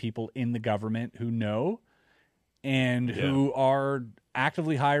definitely people in the government who know and who are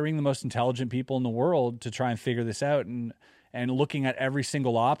actively hiring the most intelligent people in the world to try and figure this out. And and looking at every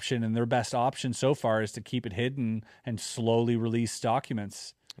single option, and their best option so far is to keep it hidden and slowly release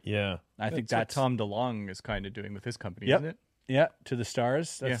documents. Yeah. I think That's that's what Tom DeLonge is kind of doing with his company, Yep. isn't it? Yeah, to the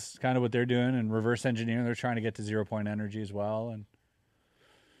stars. That's kind of what they're doing, and reverse engineering. They're trying to get to 0 point energy as well, and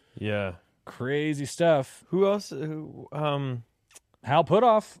Yeah. crazy stuff. Who else? Hal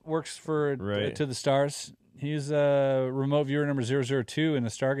Puthoff works for Right. To the Stars. He's remote viewer number 002 in the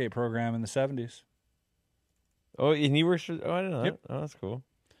Stargate program in the 70s. Oh, and he works for. Oh, I didn't know. Yep. That. Oh, that's cool.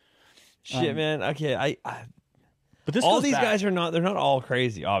 Shit, man. Okay, I But this all goes these back. guys are not. They're not all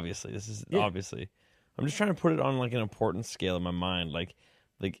crazy. Obviously, this is Yeah. obviously. I'm just trying to put it on like an importance scale in my mind. Like,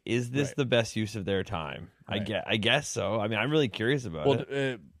 is this Right. the best use of their time? Right. I guess so. I mean, I'm really curious about Well,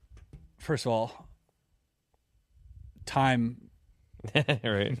 it. first of all, time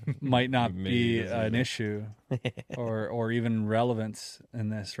Right. might not Maybe be it is an either. issue or even relevance in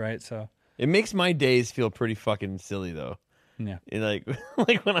this, right? So, It makes my days feel pretty fucking silly though. yeah, Like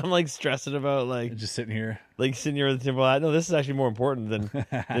like when I'm like stressing about like just sitting here. sitting here with the Timber. I know this is actually more important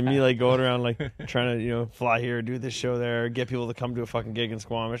than me like going around like trying to fly here, do this show there, get people to come to a fucking gig in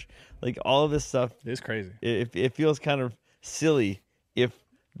Squamish. Like all of this stuff, It's crazy. it feels kind of silly if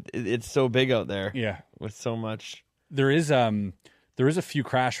it's so big out there. Yeah. with so much. There is a few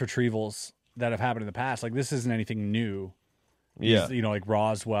crash retrievals that have happened in the past. Like this isn't anything new. Yeah, These, like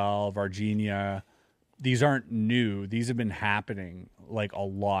Roswell, Virginia, these aren't new. These have been happening like a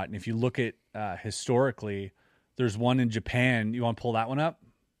lot. And if you look at historically, there's one in Japan. You want to pull that one up?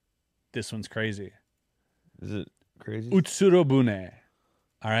 This one's crazy. is it crazy? Utsurobune.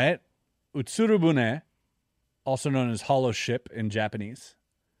 All right. Utsurobune, also known as hollow ship in Japanese,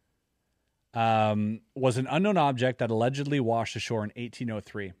 was an unknown object that allegedly washed ashore in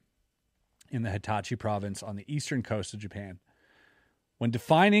 1803 in the Hitachi province on the eastern coast of Japan. When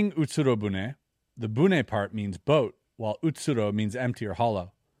defining Utsurobune, the bune part means boat, while utsuro means empty or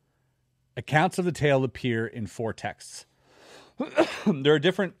hollow. Accounts of the tale appear in 4 texts. There are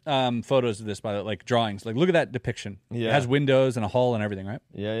different photos of this, by the way, like drawings. Like, look at that depiction. Yeah. It has windows and a hull and everything, right?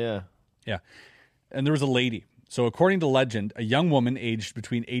 Yeah. Yeah. And there was a lady. So, according to legend, a young woman aged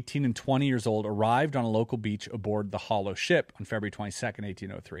between 18 and 20 years old arrived on a local beach aboard the hollow ship on February 22nd,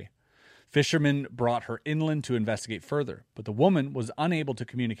 1803. Fishermen brought her inland to investigate further, but the woman was unable to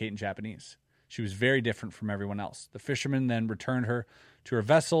communicate in Japanese. She was very different from everyone else. The fishermen then returned her to her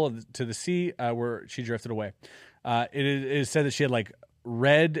vessel to the sea, where she drifted away. It is said that she had like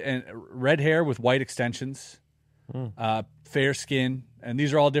red hair with white extensions, fair skin, and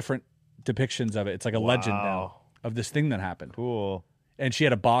these are all different depictions of it. It's like a legend now of this thing that happened. Cool. And she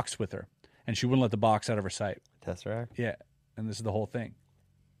had a box with her, and she wouldn't let the box out of her sight. Tesseract. Yeah, and this is the whole thing.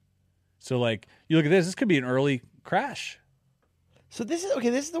 So, like, you look at this. This could be an early crash. So this is okay.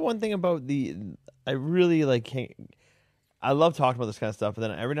 This is the one thing about I really like. I love talking about this kind of stuff, but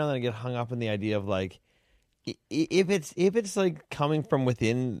then every now and then I get hung up in the idea of like, if it's like coming from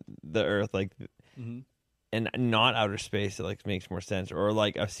within the Earth, like, and not outer space, it like makes more sense. Or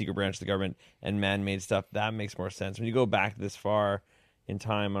like a secret branch of the government and man-made stuff, that makes more sense. When you go back this far in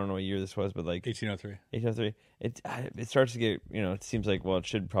time, I don't know what year this was, but like 1803. 1803, it starts to get, it seems like, well, it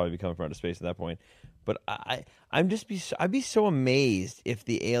should probably be coming from outer space at that point. But I'd be so amazed if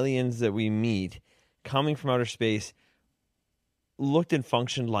the aliens that we meet coming from outer space looked and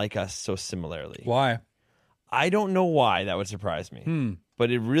functioned like us so similarly. Why? I don't know why that would surprise me,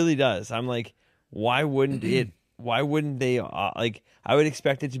 but it really does. I'm like, why wouldn't it? Why wouldn't they? Like, I would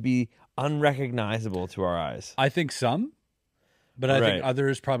expect it to be unrecognizable to our eyes. I think some, but I think Right.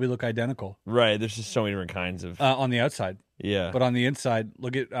 others probably look identical Right? There's just so many different kinds of. on the outside. Yeah. But on the inside,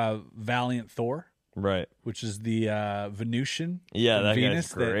 look at Valiant Thor, right. which is the Venusian. Yeah, from that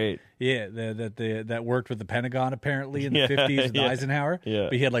Venus guy's great. that worked with the Pentagon apparently in the Yeah, 50s with yeah. Eisenhower. Yeah.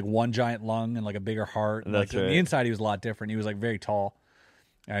 But he had like one giant lung and like a bigger heart. And, That's like, on right. the inside, he was a lot different. He was like very tall,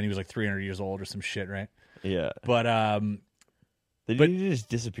 and he was like 300 years old or some shit, right? Yeah. But Did but- he just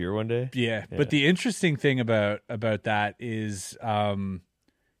disappear one day? yeah. But the interesting thing about that is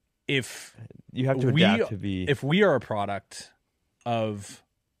if You have to we adapt to be. if we are a product of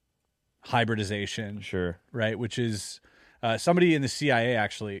hybridization, Sure. right? Which is somebody in the CIA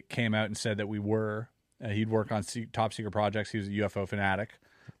actually came out and said that we were. He'd work on top secret projects. He was a UFO fanatic,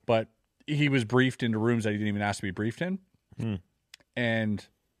 but he was briefed into rooms that he didn't even ask to be briefed in, and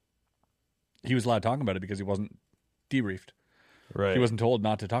he was allowed to talk about it because he wasn't debriefed. Right. He wasn't told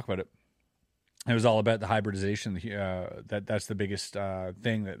not to talk about it. It was all about the hybridization. That's the biggest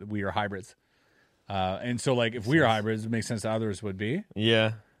thing, that we are hybrids. And so, like, if we are hybrids, it makes sense that others would be.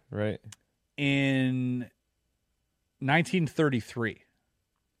 Yeah. Right. In 1933,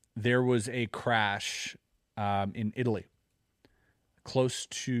 there was a crash in Italy. close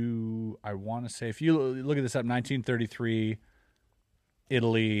to, I want to say, if you look at this up, 1933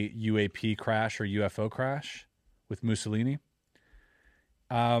 Italy UAP crash or UFO crash with Mussolini.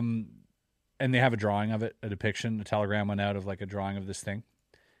 And they have a drawing of it, a depiction. A telegram went out of like a drawing of this thing.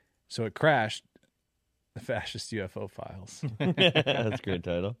 So it crashed. The Fascist UFO Files. That's a great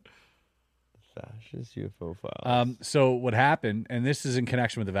title. Fascist UFO Files. So what happened, and this is in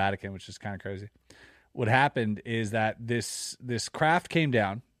connection with the Vatican, which is kind of crazy. What happened is that this craft came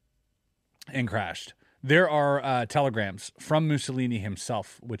down and crashed. There are telegrams from Mussolini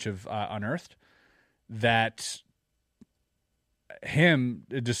himself, which have unearthed that him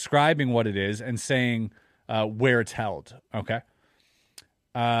describing what it is and saying where it's held. Okay.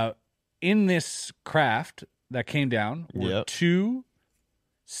 In this craft that came down were 2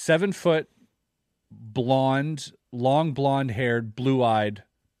 7-foot blonde, long blonde-haired, blue-eyed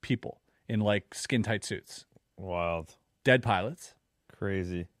people in like skin-tight suits. Wild. Dead pilots.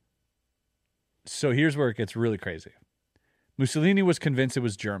 Crazy. So here's where it gets really crazy. Mussolini was convinced it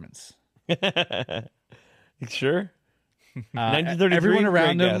was Germans. Sure. 1933. Everyone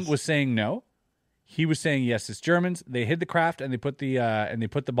around Great him guess. was saying no. He was saying yes, it's Germans. They hid the craft and they put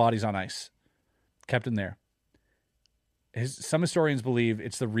the bodies on ice, kept them there. Some historians believe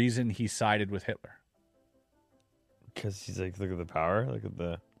it's the reason he sided with Hitler. Because he's like, look at the power, look at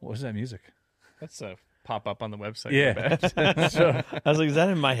the. What was that music? That's a pop up on the website. Yeah. So, I was like, is that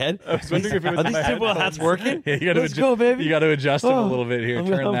in my head? I was wondering if it was Are in these my tinfoil hats working? yeah, you gotta Let's go, baby. You got to adjust them a Oh, little bit here. I'm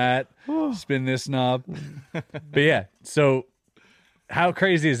Turn gonna- that. Spin this knob. But yeah, so how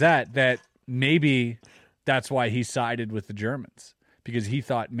crazy is that? That maybe that's why he sided with the Germans, because he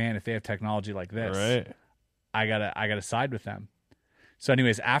thought, man, if they have technology like this, Right. I gotta side with them. So,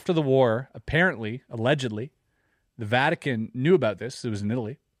 anyways, after the war, apparently, allegedly, the Vatican knew about this. It was in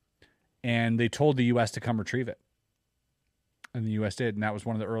Italy, and they told the U.S. to come retrieve it, and the U.S. did, and that was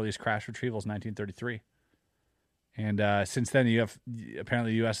one of the earliest crash retrievals, 1933. And since then,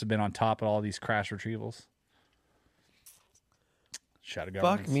 apparently the U.S. has been on top of all these crash retrievals. Shadow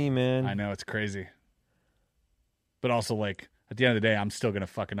governments. Fuck me, man. I know, it's crazy. But also, like, at the end of the day, I'm still going to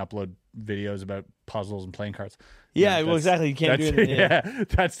fucking upload videos about puzzles and playing cards. Yeah, You know, well, exactly. You can't do it. Yeah,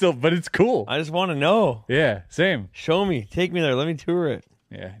 that's still, but it's cool. I just want to know. Yeah, same. Show me. Take me there. Let me tour it.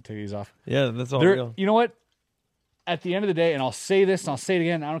 Yeah, take these off. Yeah, that's all There, real. you know what? At the end of the day, and I'll say this and I'll say it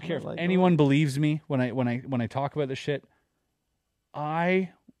again, I don't care if like anyone believes me when I talk about this shit.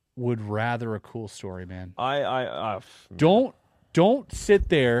 I would rather a cool story, man. Don't sit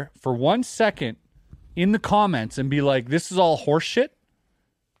there for 1 second in the comments and be like, this is all horse shit,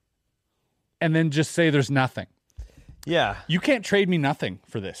 and then just say there's nothing. Yeah. You can't trade me nothing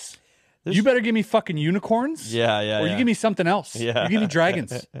for this. You better give me fucking unicorns. Yeah. Or you give me something else. Yeah. You give me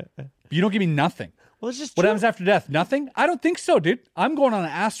dragons. You don't give me nothing. Well, it's just What true. happens after death? Nothing? I don't think so, dude. I'm going on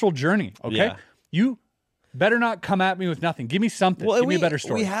an astral journey, okay? Yeah. You better not come at me with nothing. Give me something. Well, Give me a better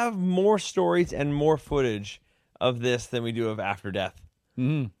story. We have more stories and more footage of this than we do of after death.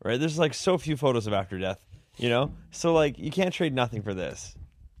 Mm-hmm. Right? There's like so few photos of after death, you know? So, like, you can't trade nothing for this.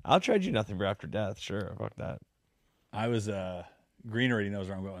 I'll trade you nothing for after death. Sure. Fuck that. I was, Green already knows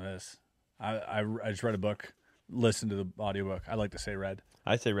where I'm going with this. I just read a book, listened to the audiobook. I like to say read.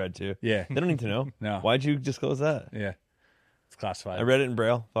 I say red too. Yeah. They don't need to know. No. Why'd you disclose that? Yeah. It's classified. I read it in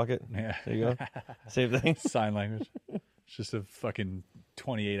Braille. Fuck it. Yeah. There you go. Same thing. Sign language. It's just a fucking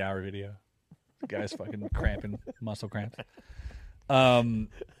 28-hour video. The guy's fucking cramping, muscle cramps.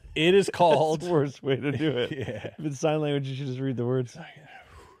 It is called... That's the worst way to do it. Yeah. If it's sign language, you should just read the words.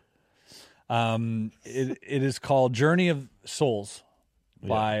 It is called Journey of Souls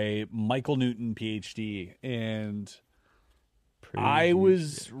by Michael Newton, PhD. And I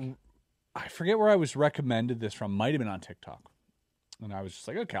forget where I was recommended this from. Might have been on TikTok. And I was just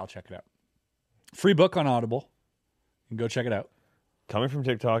like, okay, I'll check it out. Free book on Audible. You can go check it out. Coming from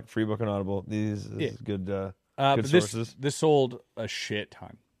TikTok, free book on Audible. This is good. Good But sources. this sold a shit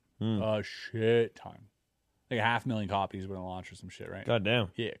ton. A shit ton. Like 500,000 copies when it launched or some shit, right? God damn.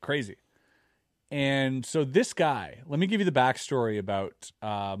 Yeah, crazy. And so this guy, let me give you the backstory about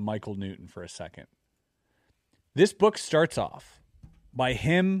Michael Newton for a second. This book starts off by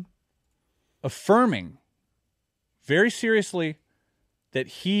him affirming very seriously that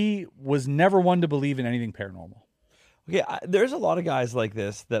he was never one to believe in anything paranormal. Okay, there's a lot of guys like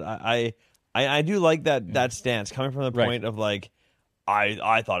this that I do like that stance coming from the Right. point of like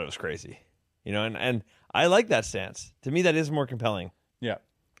I thought it was crazy, you know, and I like that stance. To me, that is more compelling. Yeah.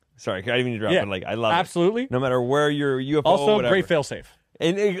 Sorry, I didn't mean to drop, Yeah, but like I love absolutely. it. No matter where you're UFO, Also, whatever. great failsafe.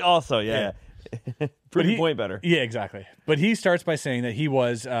 And also, yeah. Pretty point better. Yeah, exactly. But he starts by saying that he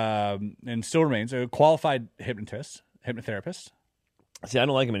was, and still remains, a qualified hypnotherapist, See, I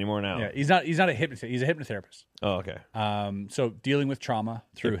don't like him anymore now. Yeah, he's not a hypnotist. He's a hypnotherapist. Oh, okay. So dealing with trauma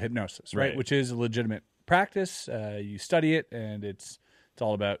through hypnosis, right? Right. Which is a legitimate practice. You study it, and it's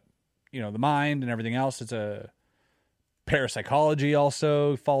all about the mind and everything else. It's a parapsychology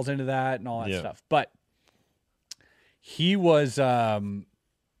also falls into that and all that stuff. But he was doing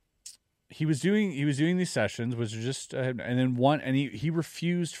these sessions, which was just and then he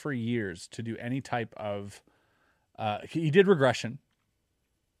refused for years to do any type of he did regression.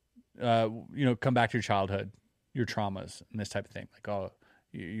 Come back to your childhood, your traumas, and this type of thing. Like, oh,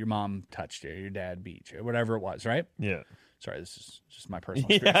 your mom touched you, your dad beat you, whatever it was, right? Yeah. Sorry, this is just my personal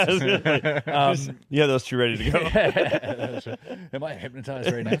experience. Yeah, those two ready to go. Am I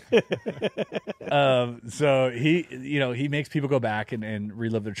hypnotized right now? So he makes people go back and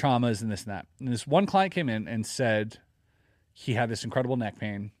relive their traumas and this and that. And this one client came in and said he had this incredible neck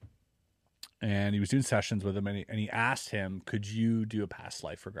pain, and he was doing sessions with him, and he asked him, "Could you do a past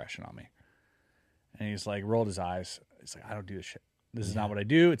life regression on me?" And he's like, rolled his eyes. He's like, "I don't do this shit. This is not what I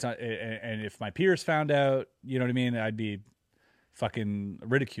do. It's not. And if my peers found out, you know what I mean, I'd be fucking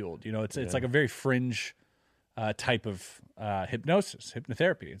ridiculed. It's like a very fringe type of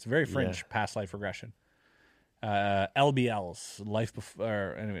hypnotherapy. It's a very fringe past life regression. LBLs, life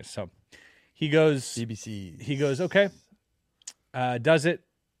before. Anyway, so he goes. BBC. He goes, okay. Does it.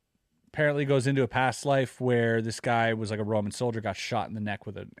 Apparently goes into a past life where this guy was like a Roman soldier, got shot in the neck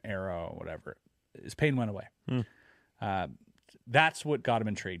with an arrow, whatever. His pain went away. That's what got him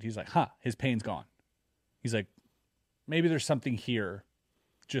intrigued. He's like, his pain's gone. He's like, maybe there's something here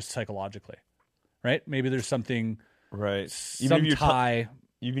just psychologically, right? Maybe there's something, right? Some tie.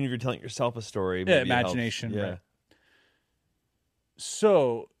 Even if you're telling yourself a story. Yeah, imagination. Right.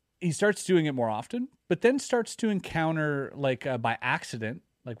 So he starts doing it more often, but then starts to encounter, like by accident,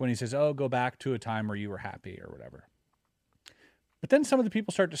 like when he says, oh, go back to a time where you were happy or whatever. But then some of the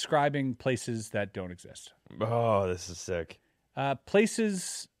people start describing places that don't exist. Oh, this is sick.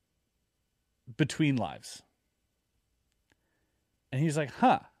 Places between lives. And he's like,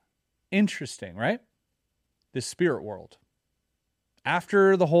 interesting, right? This spirit world.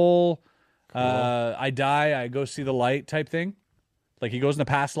 After the whole I die, I go see the light type thing. Like he goes into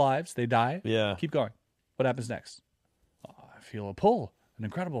past lives, they die. Yeah. Keep going. What happens next? Oh, I feel a pull, an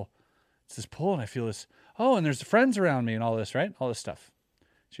incredible. It's this pull, and I feel this. Oh, and there's friends around me and all this, right? All this stuff.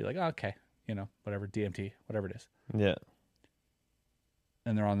 So you're like, oh, okay, whatever, DMT, whatever it is. Yeah.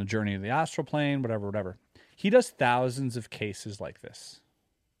 And they're on the journey of the astral plane, whatever. He does thousands of cases like this.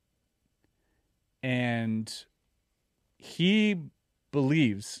 And he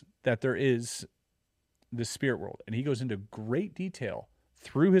believes that there is this spirit world. And he goes into great detail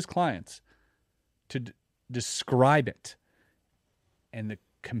through his clients to describe it. And the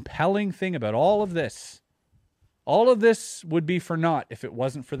compelling thing about all of this would be for naught if it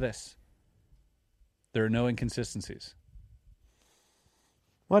wasn't for this. There are no inconsistencies.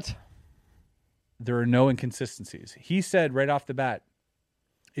 What? There are no inconsistencies. He said right off the bat,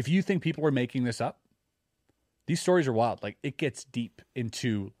 if you think people are making this up, these stories are wild. Like, it gets deep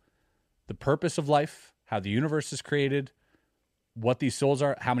into the purpose of life, how the universe is created, what these souls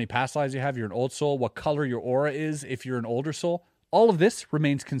are, how many past lives you have, you're an old soul, what color your aura is if you're an older soul. All of this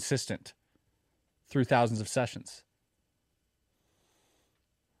remains consistent through thousands of sessions.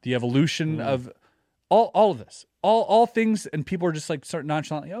 The evolution of all of this, all things, and people are just like sort of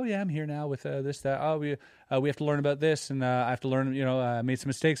nonchalantly, oh yeah, I'm here now with this, that. Oh, we have to learn about this, and I have to learn. I made some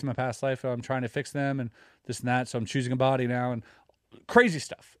mistakes in my past life. I'm trying to fix them, and this and that. So I'm choosing a body now, and crazy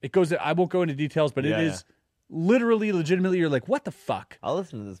stuff. It goes. I won't go into details, but it is literally, legitimately. You're like, what the fuck? I'll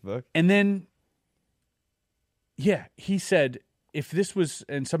listen to this book. And then, he said, if this was,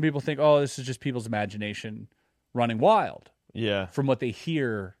 and some people think, oh, this is just people's imagination running wild. Yeah. From what they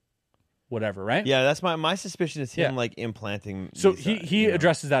hear, whatever, right? Yeah, that's my suspicion is him like implanting. So these, he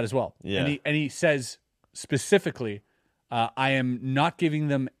addresses that as well. Yeah. And he says specifically, I am not giving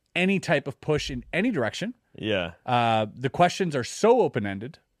them any type of push in any direction. Yeah. The questions are so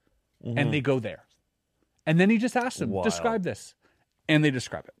open-ended, and they go there. And then he just asks them, describe this. And they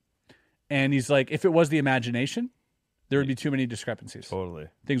describe it. And he's like, if it was the imagination, there would be too many discrepancies. Totally.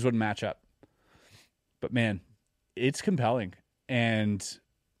 Things wouldn't match up. But man, it's compelling. And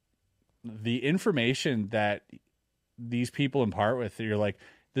the information that these people impart with, you're like,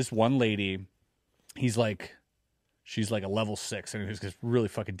 this one lady, she's like a level 6, and it's just really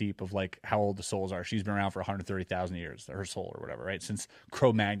fucking deep of like how old the souls are. She's been around for 130,000 years, her soul or whatever, right? Since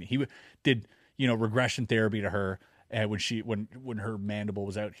Cro-Magnon. He did, regression therapy to her when her mandible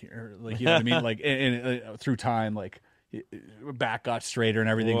was out here, like, you know what I mean? Like, and through time, like, back got straighter and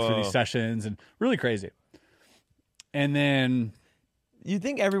everything through these sessions, and really crazy. And then You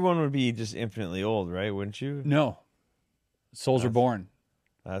think everyone would be just infinitely old, right? Wouldn't you? No, souls are born.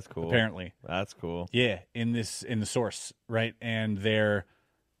 That's cool. Apparently, That's cool. yeah. In the source, right? And the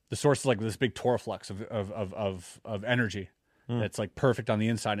source is like this big toraflux of energy that's like perfect on the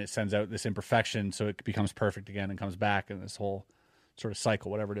inside, and it sends out this imperfection, so it becomes perfect again and comes back in this whole sort of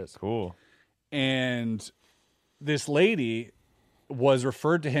cycle, whatever it is. Cool. And this lady was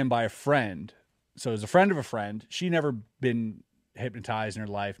referred to him by a friend. So it was a friend of a friend. She never been hypnotized in her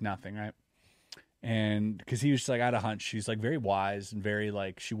life, nothing, right? And because he was just like, I had a hunch. She's like very wise and very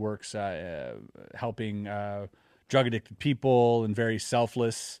like, she works helping drug addicted people and very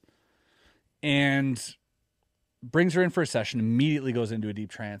selfless. And brings her in for a session, immediately goes into a deep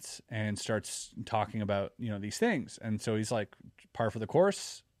trance and starts talking about, these things. And so he's like, par for the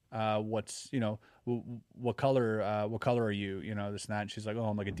course. What's, what color are you? This and that. And she's like, oh,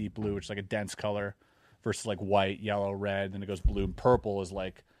 I'm like a deep blue, which is like a dense color versus like white, yellow, red. Then it goes blue and purple is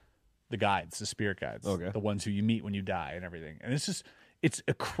like the guides, the spirit guides, the ones who you meet when you die and everything. And it's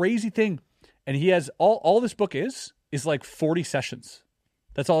a crazy thing. And he has all this book is like 40 sessions.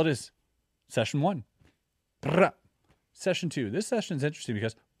 That's all it is. Session 1. Brah. Session 2. This session is interesting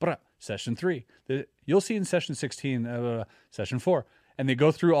because session 3. You'll see in session 16, session 4. And they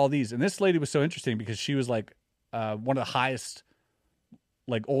go through all these. And this lady was so interesting because she was like one of the highest,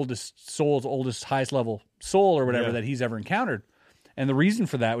 like oldest souls, highest level soul or whatever that he's ever encountered. And the reason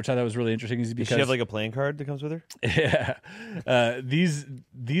for that, which I thought was really interesting, is because Does she have like a playing card that comes with her? Yeah,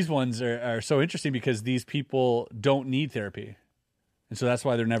 these ones are so interesting because these people don't need therapy, and so that's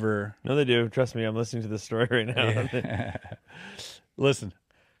why they're never. No, they do. Trust me, I'm listening to this story right now. Listen,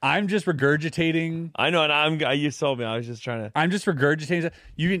 I'm just regurgitating. I know, and you sold me. I was just trying to. I'm just regurgitating.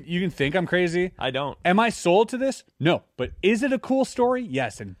 You can think I'm crazy. I don't. Am I sold to this? No. But is it a cool story?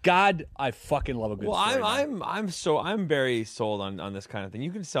 Yes. And God, I fucking love a good story. Well, I'm very sold on this kind of thing.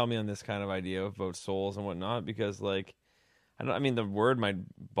 You can sell me on this kind of idea about souls and whatnot because like, I mean, the word might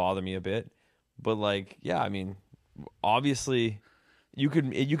bother me a bit, but like, yeah, I mean, obviously, you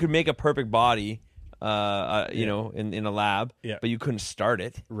could make a perfect body. In a lab, but you couldn't start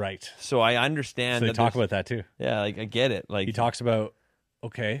it. Right. So I understand. So they talk about that too. Yeah, like I get it. Like he talks about,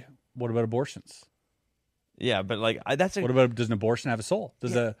 okay, what about abortions? Yeah, but like does an abortion have a soul?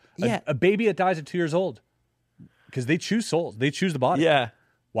 Does a baby that dies at 2 years old? Because they choose souls, they choose the body. Yeah.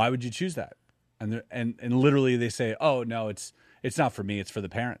 Why would you choose that? And literally they say, oh no, it's not for me. It's for the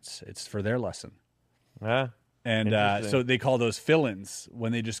parents. It's for their lesson. Yeah. And so they call those fill-ins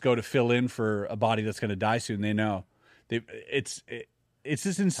when they just go to fill in for a body that's going to die soon. They know it's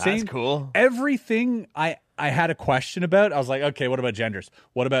just insane. That's cool. Everything I had a question about, I was like, okay, what about genders?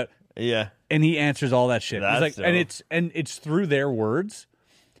 What about And he answers all that shit. That's like, and it's through their words.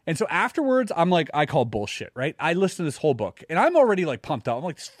 And so afterwards, I'm like, I call bullshit, right? I listen to this whole book, and I'm already like pumped up. I'm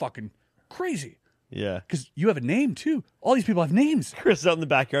like, this is fucking crazy. Yeah. Because you have a name, too. All these people have names. Chris out in the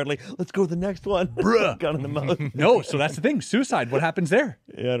backyard like, let's go to the next one. Bruh. Gun in the mouth. No, so that's the thing. Suicide, what happens there?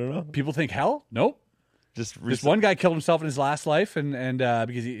 Yeah, I don't know. People think hell? Nope. This one guy killed himself in his last life, and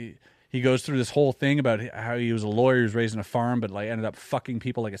because he goes through this whole thing about how he was a lawyer, he was raised on a farm, but like ended up fucking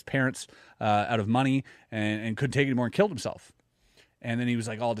people like his parents out of money and couldn't take it anymore and killed himself. And then he was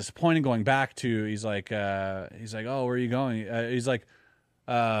like all disappointed going back to, he's like, oh, where are you going? He's like,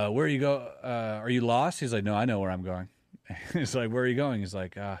 where you go? Are you lost? He's like, no, I know where I'm going. He's like, where are you going? He's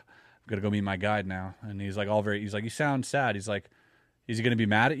like, I'm gonna go meet my guide now. And he's like, he's like, you sound sad. He's like, is he gonna be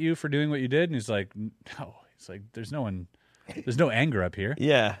mad at you for doing what you did? And he's like, no. He's like, there's no anger up here.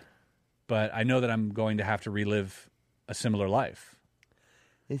 Yeah. But I know that I'm going to have to relive a similar life.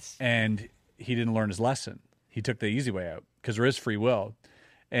 And he didn't learn his lesson. He took the easy way out because there is free will.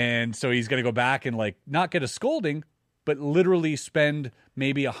 And so he's gonna go back and like not get a scolding, but literally spend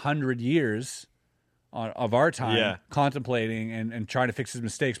maybe 100 years of our time contemplating and trying to fix his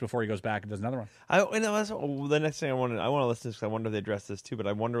mistakes before he goes back and does another one. The next thing I want to listen to this because I wonder if they address this too. But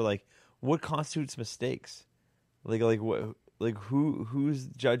I wonder like what constitutes mistakes, who's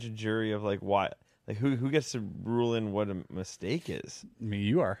judge and jury of like why, like who gets to rule in what a mistake is? I mean,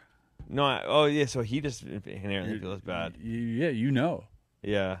 you are. No, so he just inherently feels bad. Yeah, you know.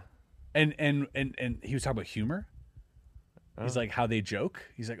 Yeah, and he was talking about humor. He's like how they joke.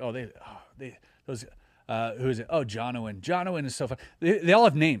 He's like, who is it? Oh, John Owen. John Owen is so fun. They all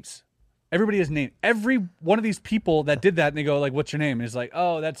have names. Everybody has a name. Every one of these people that did that, and they go like, "What's your name?" And it's like,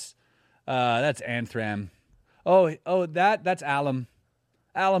 "Oh, that's Anthram." Oh, that's Alum.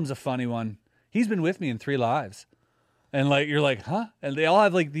 Alum's a funny one. He's been with me in 3 lives. And like you're like, huh? And they all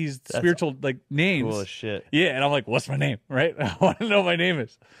have like these spiritual like names. Cool as shit. Yeah, and I'm like, what's my name? Right? I want to know what my name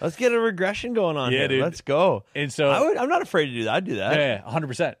is. Let's get a regression going on Yeah, here. dude. Let's go. And so I'm not afraid to do that. I'd do that. yeah,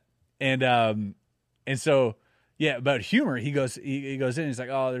 100%. And so yeah, about humor, he goes in. He's like,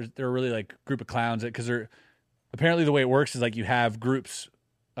 oh, they're really like group of clowns because they're apparently the way it works is like you have groups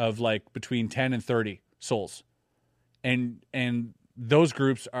of like between 10 and 30 souls, and those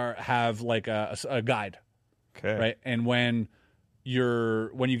groups have like a guide. Okay. Right. And when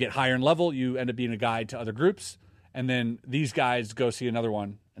you get higher in level, you end up being a guide to other groups. And then these guides go see another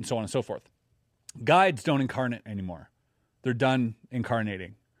one and so on and so forth. Guides don't incarnate anymore. They're done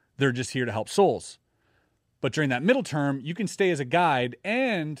incarnating. They're just here to help souls. But during that middle term, you can stay as a guide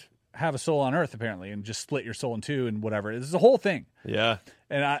and have a soul on earth apparently, and just split your soul in two and whatever. This is a whole thing. Yeah.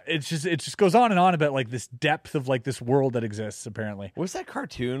 And it just goes on and on about like this depth of like this world that exists apparently. What's that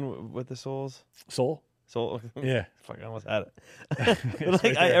cartoon with the souls? Soul. Soul. Yeah. Fuck, I almost had it. Like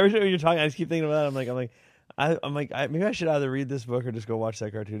every time you're talking, I just keep thinking about that. I'm like, maybe I should either read this book or just go watch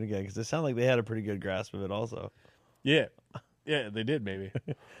that cartoon again because it sounded like they had a pretty good grasp of it. Also. Yeah. Yeah, they did maybe.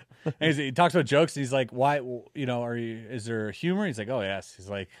 And he talks about jokes. And he's like, "Why? Is there humor?" He's like, "Oh yes." He's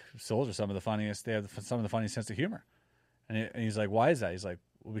like, "Souls are some of the funniest. They have some of the funniest sense of humor." And he's like, "Why is that?" He's like,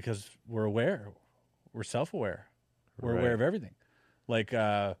 "Well, because we're aware. We're self-aware. We're aware of everything." Like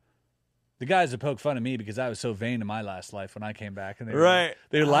the guys that poke fun at me because I was so vain in my last life when I came back, and they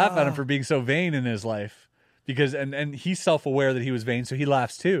would laugh at him for being so vain in his life because and he's self-aware that he was vain, so he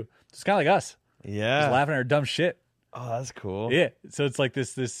laughs too. It's kind of like us, Yeah. just laughing at our dumb shit. Oh, that's cool. Yeah, so it's like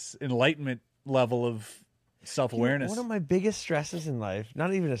this enlightenment level of self-awareness. One of my biggest stresses in life,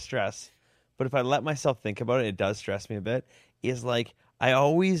 not even a stress, but if I let myself think about it, it does stress me a bit, is like I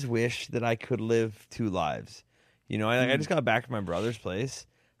always wish that I could live two lives. I just got back from my brother's place,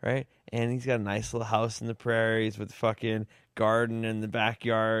 right? And he's got a nice little house in the prairies with fucking garden in the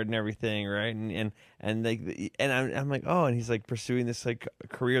backyard and everything, right? And I'm like, oh, and he's like pursuing this like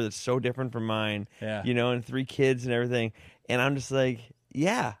career that's so different from mine, Yeah. And 3 kids and everything, and I'm just like,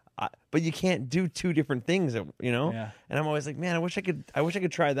 yeah, but you can't do 2 different things, Yeah. And I'm always like, man, I wish I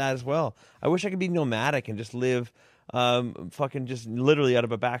could try that as well. I wish I could be nomadic and just live fucking just literally out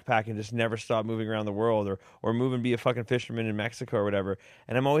of a backpack and just never stop moving around the world or move and be a fucking fisherman in Mexico or whatever.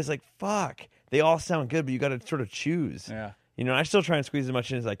 And I'm always like, fuck, they all sound good, but you got to sort of choose. Yeah. I still try and squeeze as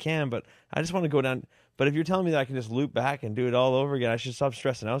much in as I can, but I just want to go down. But if you're telling me that I can just loop back and do it all over again, I should stop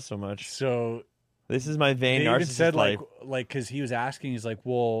stressing out so much. So This is my vain they narcissist even said life. like because he was asking, he's like,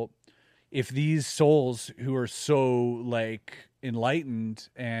 well, if these souls who are so like enlightened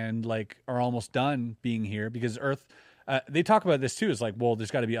and like are almost done being here, because Earth, they talk about this too. It's like, well,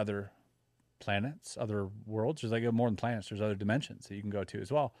 there's got to be other planets, other worlds. There's like more than planets. There's other dimensions that you can go to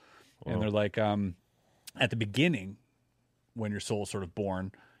as well. And they're like, at the beginning, when your soul is sort of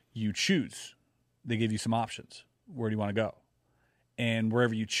born, you choose. They give you some options. Where do you want to go? And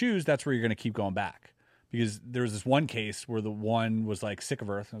wherever you choose, that's where you're going to keep going back. Because there was this one case where the one was like sick of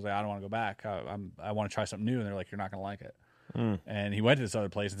Earth and was like, I don't want to go back. I want to try something new. And they're like, you're not going to like it. And he went to this other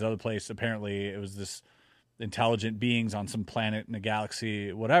place. This other place, apparently, it was this intelligent beings on some planet in a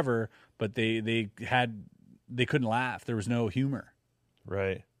galaxy, whatever. But they couldn't laugh. There was no humor.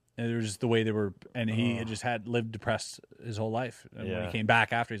 Right. And it was just the way they were. And he had just lived depressed his whole life. And when Yeah. he came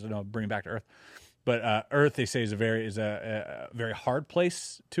back after, he's like, no, bring him back to Earth. But Earth, they say, is a very hard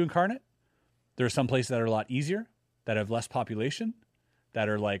place to incarnate. There are some places that are a lot easier, that have less population, that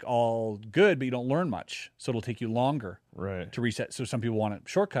are like all good, but you don't learn much. So it'll take you longer Right. to reset. So some people want a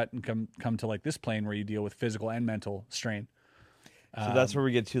shortcut and come to like this plane where you deal with physical and mental strain. So that's where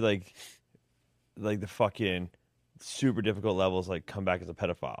we get to like the fucking super difficult levels, like come back as a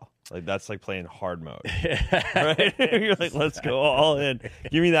pedophile. Like that's like playing hard mode, right? You're like, let's go all in.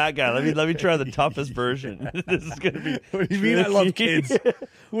 Give me that guy. Let me try the toughest version. This is gonna be. What do you mean I love kids?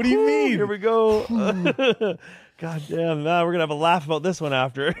 What do you mean? Here we go. God damn, man, we're gonna have a laugh about this one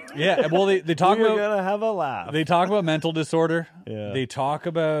after. Yeah, well, they talk We're about gonna have a laugh. they talk about mental disorder. Yeah. They talk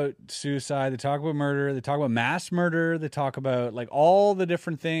about suicide. They talk about murder. They talk about mass murder. They talk about like all the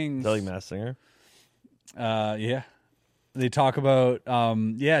different things. Is that like Masked Singer? Yeah. They talk about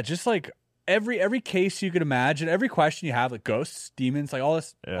just like every case you could imagine, every question you have, like ghosts, demons, like all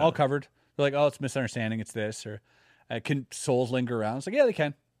this, Yeah. all covered. They're like, oh, it's misunderstanding, it's this, or can souls linger around? It's like, yeah, they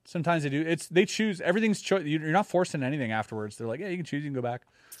can. Sometimes they do. They choose. Everything's choice. You're not forced into anything afterwards. They're like, yeah, you can choose. You can go back,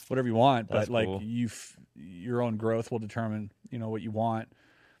 whatever you want. That's but like cool. your own growth will determine, what you want.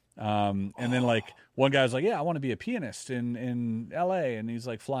 And then like one guy was like, yeah, I want to be a pianist in LA, and he's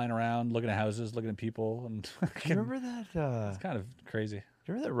like flying around, looking at houses, looking at people, and Do you remember that? it's kind of crazy. Do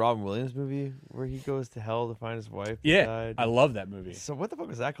Remember that Robin Williams movie where he goes to hell to find his wife? that Yeah, died? I love that movie. So what the fuck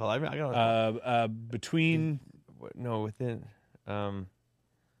was that called? I gotta. Between No, within.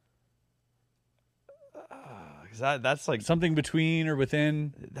 Because that's like something between or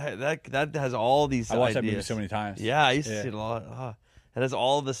within. that has all these. I watched that ideas. movie so many times. Yeah, I used to Yeah. see it a lot. It has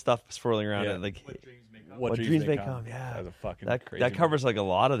all the stuff swirling around Yeah. it. Like What dreams may come. Yeah, That was a fucking that crazy movie. covers like a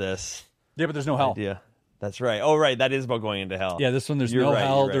lot of this Yeah, but there's no hell. idea. That's right. Oh, right. That is about going into hell. Yeah, this one there's You're no right,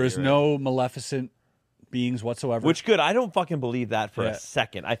 hell. you're right, There is you're no maleficent beings whatsoever. Which good. I don't fucking believe that for Yeah. a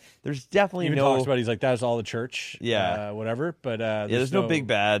second. There's definitely even no. talks about, he's like, that was all the church. Yeah. Whatever. But there's no big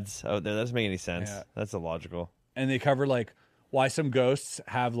bads out there. That doesn't make any sense. Yeah. That's illogical. And they cover like why some ghosts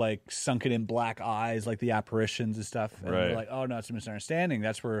have like sunken in black eyes, like the apparitions and stuff. And Right. they're like, oh no, it's a misunderstanding.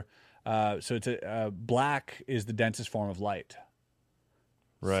 That's where. So it's black is the densest form of light.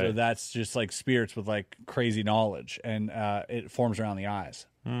 Right. So that's just like spirits with like crazy knowledge, and it forms around the eyes.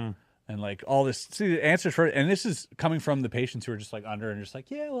 And like all this, see the answers for it, and this is coming from the patients who are just like under and just like,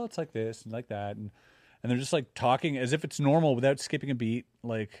 yeah, well, it's like this and like that, and they're just like talking as if it's normal without skipping a beat.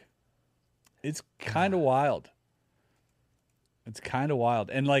 Like, it's kind of wild. It's kind of wild,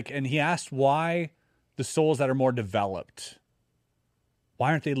 and like, and he asked why the souls that are more developed,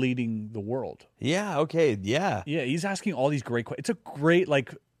 why aren't they leading the world? Yeah. Okay. Yeah. Yeah, he's asking all these great questions. It's a great,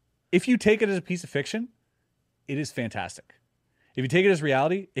 like, if you take it as a piece of fiction, it is fantastic. If you take it as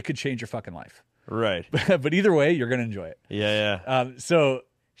reality, it could change your fucking life. Right. But either way, you're going to enjoy it. Yeah. Yeah. So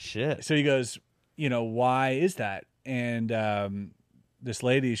Shit. he goes, why is that? And this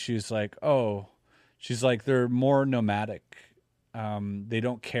lady, she's like, they're more nomadic. They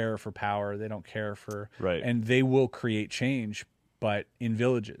don't care for power. They don't care for, Right. and they will create change, but in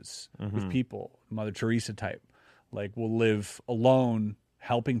villages with people, Mother Teresa type, like will live alone,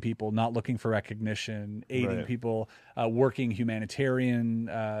 helping people, not looking for recognition, aiding Right. people, working humanitarian,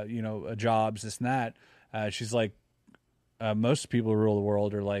 jobs, this and that. She's like, most people who rule the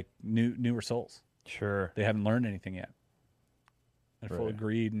world are like newer souls. Sure. They haven't learned anything yet. They're full Right. of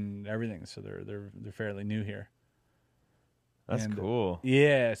greed and everything, so they're fairly new here. That's And, cool.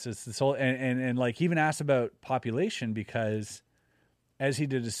 Yeah, so it's this whole and like he even asked about population because as he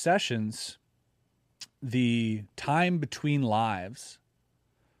did his sessions, the time between lives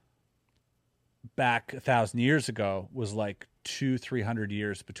back 1,000 years ago was like 200-300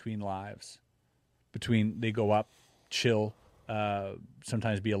 years between lives. They go up, chill,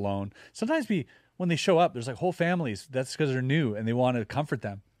 sometimes be alone, sometimes be when they show up. There's like whole families. That's because they're new and they want to comfort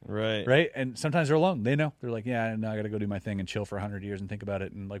them. Right. Right. And sometimes they're alone. They know. They're like, yeah, no, I got to go do my thing and chill for 100 years and think about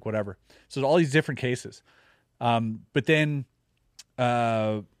it and like whatever. So there's all these different cases. But then,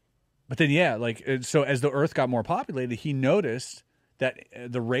 yeah, like, so as the earth got more populated, he noticed that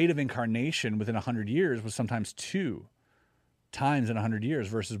the rate of incarnation within 100 years was sometimes 2 times in 100 years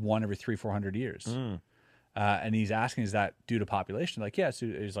versus 1 every 300-400 years. And he's asking, is that due to population? Like, yeah. So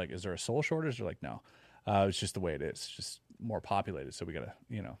he's like, is there a soul shortage? They're like, no, it's just the way it is. It's just more populated. So we got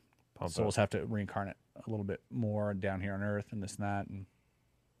to, souls have to reincarnate a little bit more down here on earth and this and that. And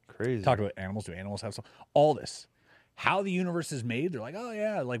Crazy. talked about animals. Do animals have soul? All this. How the universe is made. They're like, oh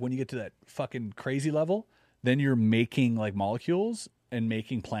yeah. Like when you get to that fucking crazy level, then you're making like molecules and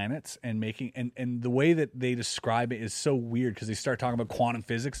making planets and making, and the way that they describe it is so weird because they start talking about quantum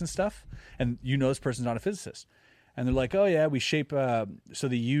physics and stuff. And this person's not a physicist. And they're like, oh yeah, we shape, so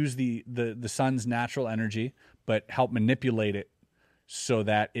they use the sun's natural energy, but help manipulate it so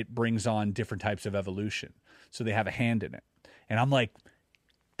that it brings on different types of evolution. So they have a hand in it. And I'm like,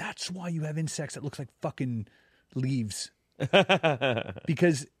 that's why you have insects that looks like fucking leaves.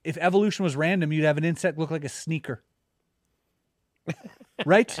 Because if evolution was random, you'd have an insect look like a sneaker.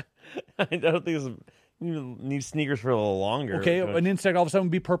 Right? I don't think you need sneakers for a little longer. Okay, but- an insect all of a sudden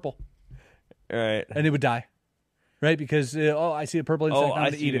would be purple. Right. And it would die. Right? Because, I see a purple insect, I'm I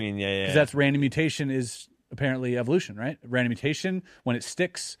going to see eat what it. you mean. Yeah. Because that's random mutation is apparently evolution, right? Random mutation, when it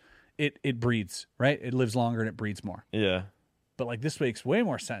sticks, it breeds, right? It lives longer and it breeds more. Yeah. But like this makes way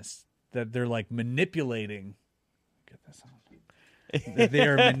more sense that they're like manipulating. Get this on. That they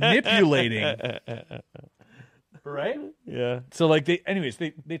are manipulating. Right? Yeah. So like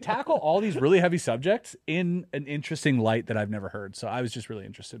they tackle all these really heavy subjects in an interesting light that I've never heard. So I was just really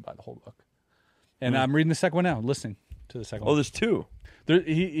interested by the whole book. And I'm reading the second one now, listening to the second Oh, one. there's 2.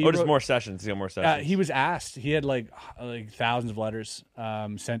 He There's wrote- more sessions. He's got more sessions. he was asked. He had like thousands of letters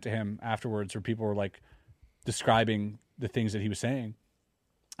sent to him afterwards, where people were like describing the things that he was saying,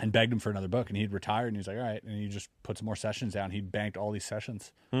 and begged him for another book. And he'd retired, and he was like, "All right," and he just put some more sessions down. He banked all these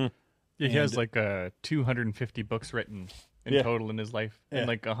sessions. Yeah, he has like 250 books written in Yeah. total in his life, Yeah. and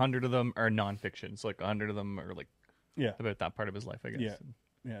like 100 of them are nonfiction. So like 100 of them are like Yeah. about that part of his life, I guess. Yeah.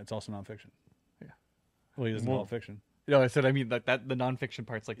 Yeah, it's also nonfiction. Yeah. Well, he doesn't call it fiction. No, I said I mean that the nonfiction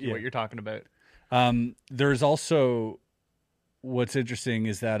part's like Yeah. what you're talking about. There's also what's interesting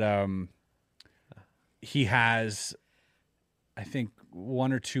is that he has, I think,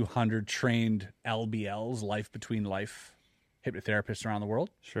 100 or 200 trained LBLs, life between life, hypnotherapists around the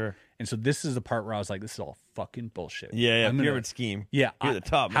world. Sure. And so this is the part where I was like, this is all fucking bullshit. Yeah. I'm gonna- Pyramid scheme. Yeah. You're the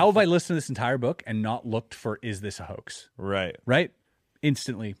top. How have I listened to this entire book and not looked for, is this a hoax? Right. Right?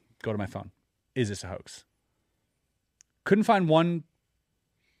 Instantly go to my phone. Is this a hoax? Couldn't find one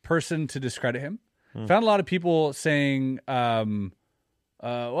person to discredit him. Found a lot of people saying,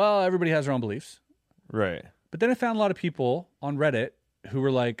 well, everybody has their own beliefs. Right. But then I found a lot of people on Reddit who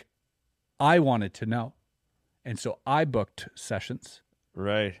were like, I wanted to know. And so I booked sessions.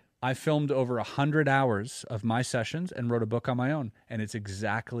 Right. I filmed over 100 hours of my sessions and wrote a book on my own. And it's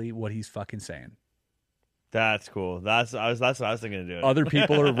exactly what he's fucking saying. That's cool. That's what I was thinking of doing. Other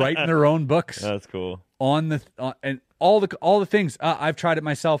people are writing their own books That's cool. on the and all the things. I've tried it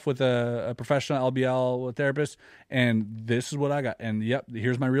myself with a professional LBL therapist, and this is what I got. And yep,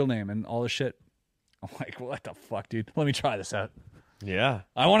 here's my real name and all this shit. I'm like, what the fuck, dude? Let me try this out. Yeah.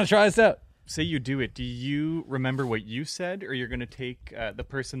 I want to try this out. Say you do it. Do you remember what you said, or you're going to take the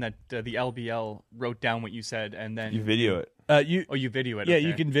person that the LBL wrote down what you said, and then You video it. you video it? Yeah, okay.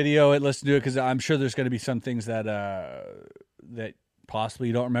 you can video it, listen to it, because I'm sure there's going to be some things that that possibly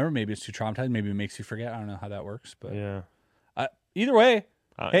you don't remember. Maybe it's too traumatized. Maybe it makes you forget. I don't know how that works, but Yeah. either way,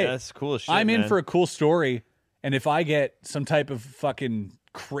 hey, that's cool as shit. I'm in man. for a cool story, and if I get some type of fucking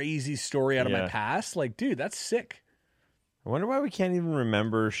crazy story out of my Yeah. past, like, dude, that's sick. I wonder why we can't even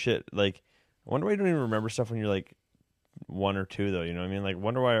remember shit. Like, I wonder why you don't even remember stuff when you're like 1 or 2, though. You know what I mean? Like,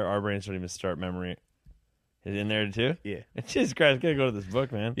 wonder why our brains don't even start memory. Is it in there too? Yeah. Jesus Christ, gotta go to this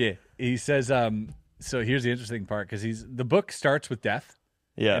book, man. Yeah, he says. So here's the interesting part, because the book starts with death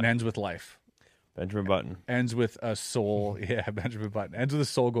Yeah. and ends with life. Benjamin Button. Ends with a soul. Yeah, Benjamin Button ends with a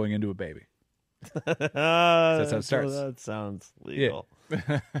soul going into a baby. That's how it starts. That sounds legal.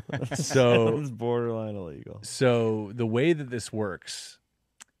 So Sounds borderline illegal. So the way that this works,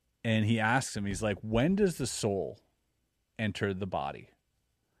 and he asks him, he's like, when does the soul enter the body?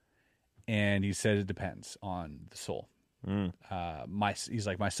 And he said it depends on the soul. He's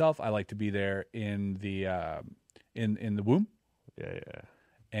like, myself, I like to be there in the in the womb, Yeah, yeah.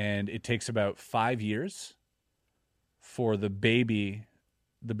 and it takes about 5 years for the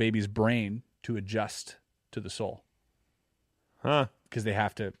baby's brain to adjust to the soul, Huh. because they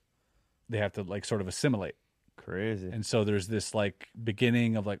have to like sort of assimilate. Crazy. And so there's this like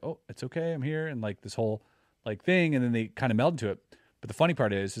beginning of like, oh, it's okay, I'm here, and like this whole like thing, and then they kind of meld into it. But the funny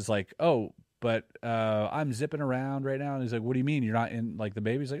part is like, oh, but I'm zipping around right now. And he's like, what do you mean you're not in like the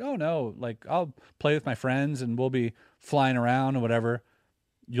baby? He's like, oh no, like I'll play with my friends and we'll be flying around and whatever.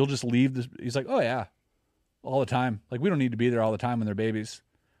 You'll just leave this. He's like, oh yeah, all the time. Like we don't need to be there all the time when they're babies,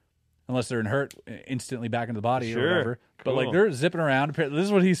 unless they're hurt instantly back into the body or Sure. whatever. But like Cool. they're zipping around. This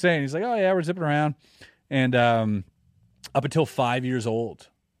is what he's saying. He's like, oh yeah, we're zipping around. And up until 5 years old,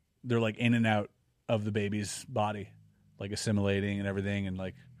 they're like in and out of the baby's body, like assimilating and everything. And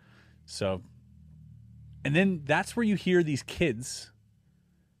like, so, and then that's where you hear these kids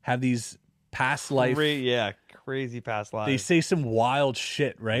have these past life. Crazy past lives. They say some wild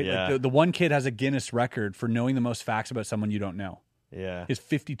shit, right? Yeah. Like the one kid has a Guinness record for knowing the most facts about someone you don't know. Yeah. He has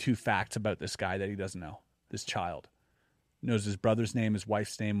 52 facts about this guy that he doesn't know. This child knows his brother's name, his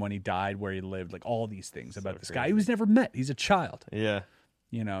wife's name, when he died, where he lived, like all these things about this guy he was never met. He's a child, Yeah.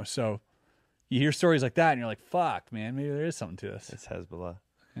 you know. So you hear stories like that, and you're like, "Fuck, man, maybe there is something to this." It's Hezbollah.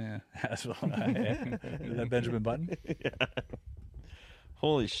 Yeah, that's what is that Benjamin Button?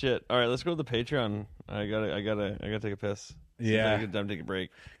 Holy shit! All right, let's go to the Patreon. I gotta take a piss. Yeah. Seems like time to take a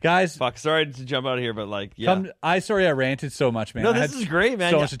break. Guys, Fuck, sorry to jump out of here, but like, yeah. sorry I ranted so much, man. No, I this had is great,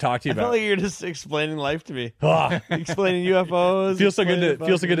 man. So much to talk to you I about. felt like you're just explaining life to me. Ah. Explaining UFOs. feels so good to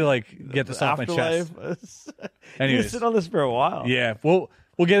explaining fucking like get this off my chest. afterlife. You Anyways. sit on this for a while. Yeah, we'll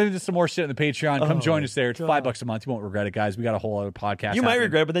get into some more shit in the Patreon. Come join my us there. It's $5 a month. You won't regret it, guys. We got a whole other podcast. You might happening.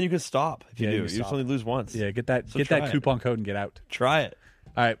 regret it, but then you can stop if you Yeah, do. you You can just stop. only lose once. Yeah, get that try it. coupon code and get out. Try it.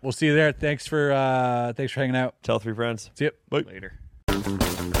 All right, we'll see you there. Thanks for hanging out. Tell 3 friends. See you. Bye. later. Bottom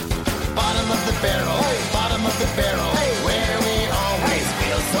of the barrel, bottom of the barrel, where we always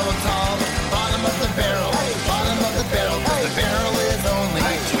feel so tall. Bottom of the barrel, bottom of the barrel, 'cause the barrel is only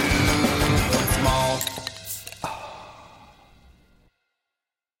 2 foot small.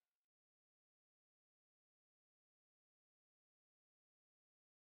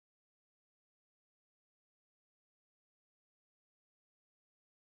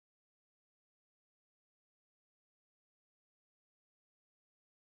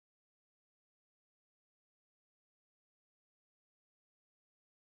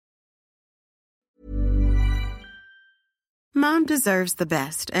 Mom deserves the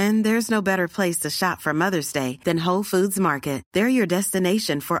best, and there's no better place to shop for Mother's Day than Whole Foods Market. They're your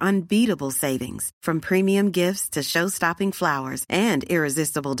destination for unbeatable savings, from premium gifts to show-stopping flowers and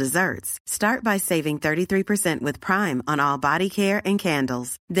irresistible desserts. Start by saving 33% with Prime on all body care and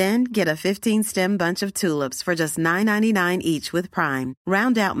candles. Then get a 15-stem bunch of tulips for just $9.99 each with Prime.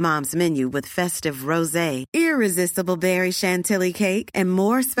 Round out Mom's menu with festive rosé, irresistible berry chantilly cake, and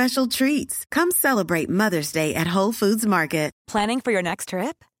more special treats. Come celebrate Mother's Day at Whole Foods Market. Planning for your next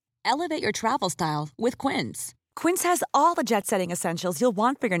trip? Elevate your travel style with Quince. Quince has all the jet-setting essentials you'll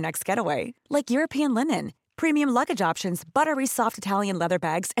want for your next getaway, like European linen, premium luggage options, buttery soft Italian leather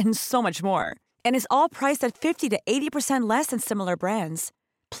bags, and so much more. And is all priced at 50 to 80% less than similar brands.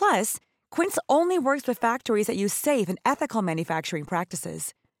 Plus, Quince only works with factories that use safe and ethical manufacturing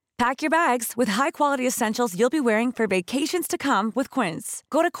practices. Pack your bags with high-quality essentials you'll be wearing for vacations to come with Quince.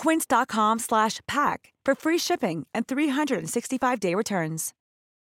 Go to quince.com/pack for free shipping and 365-day returns.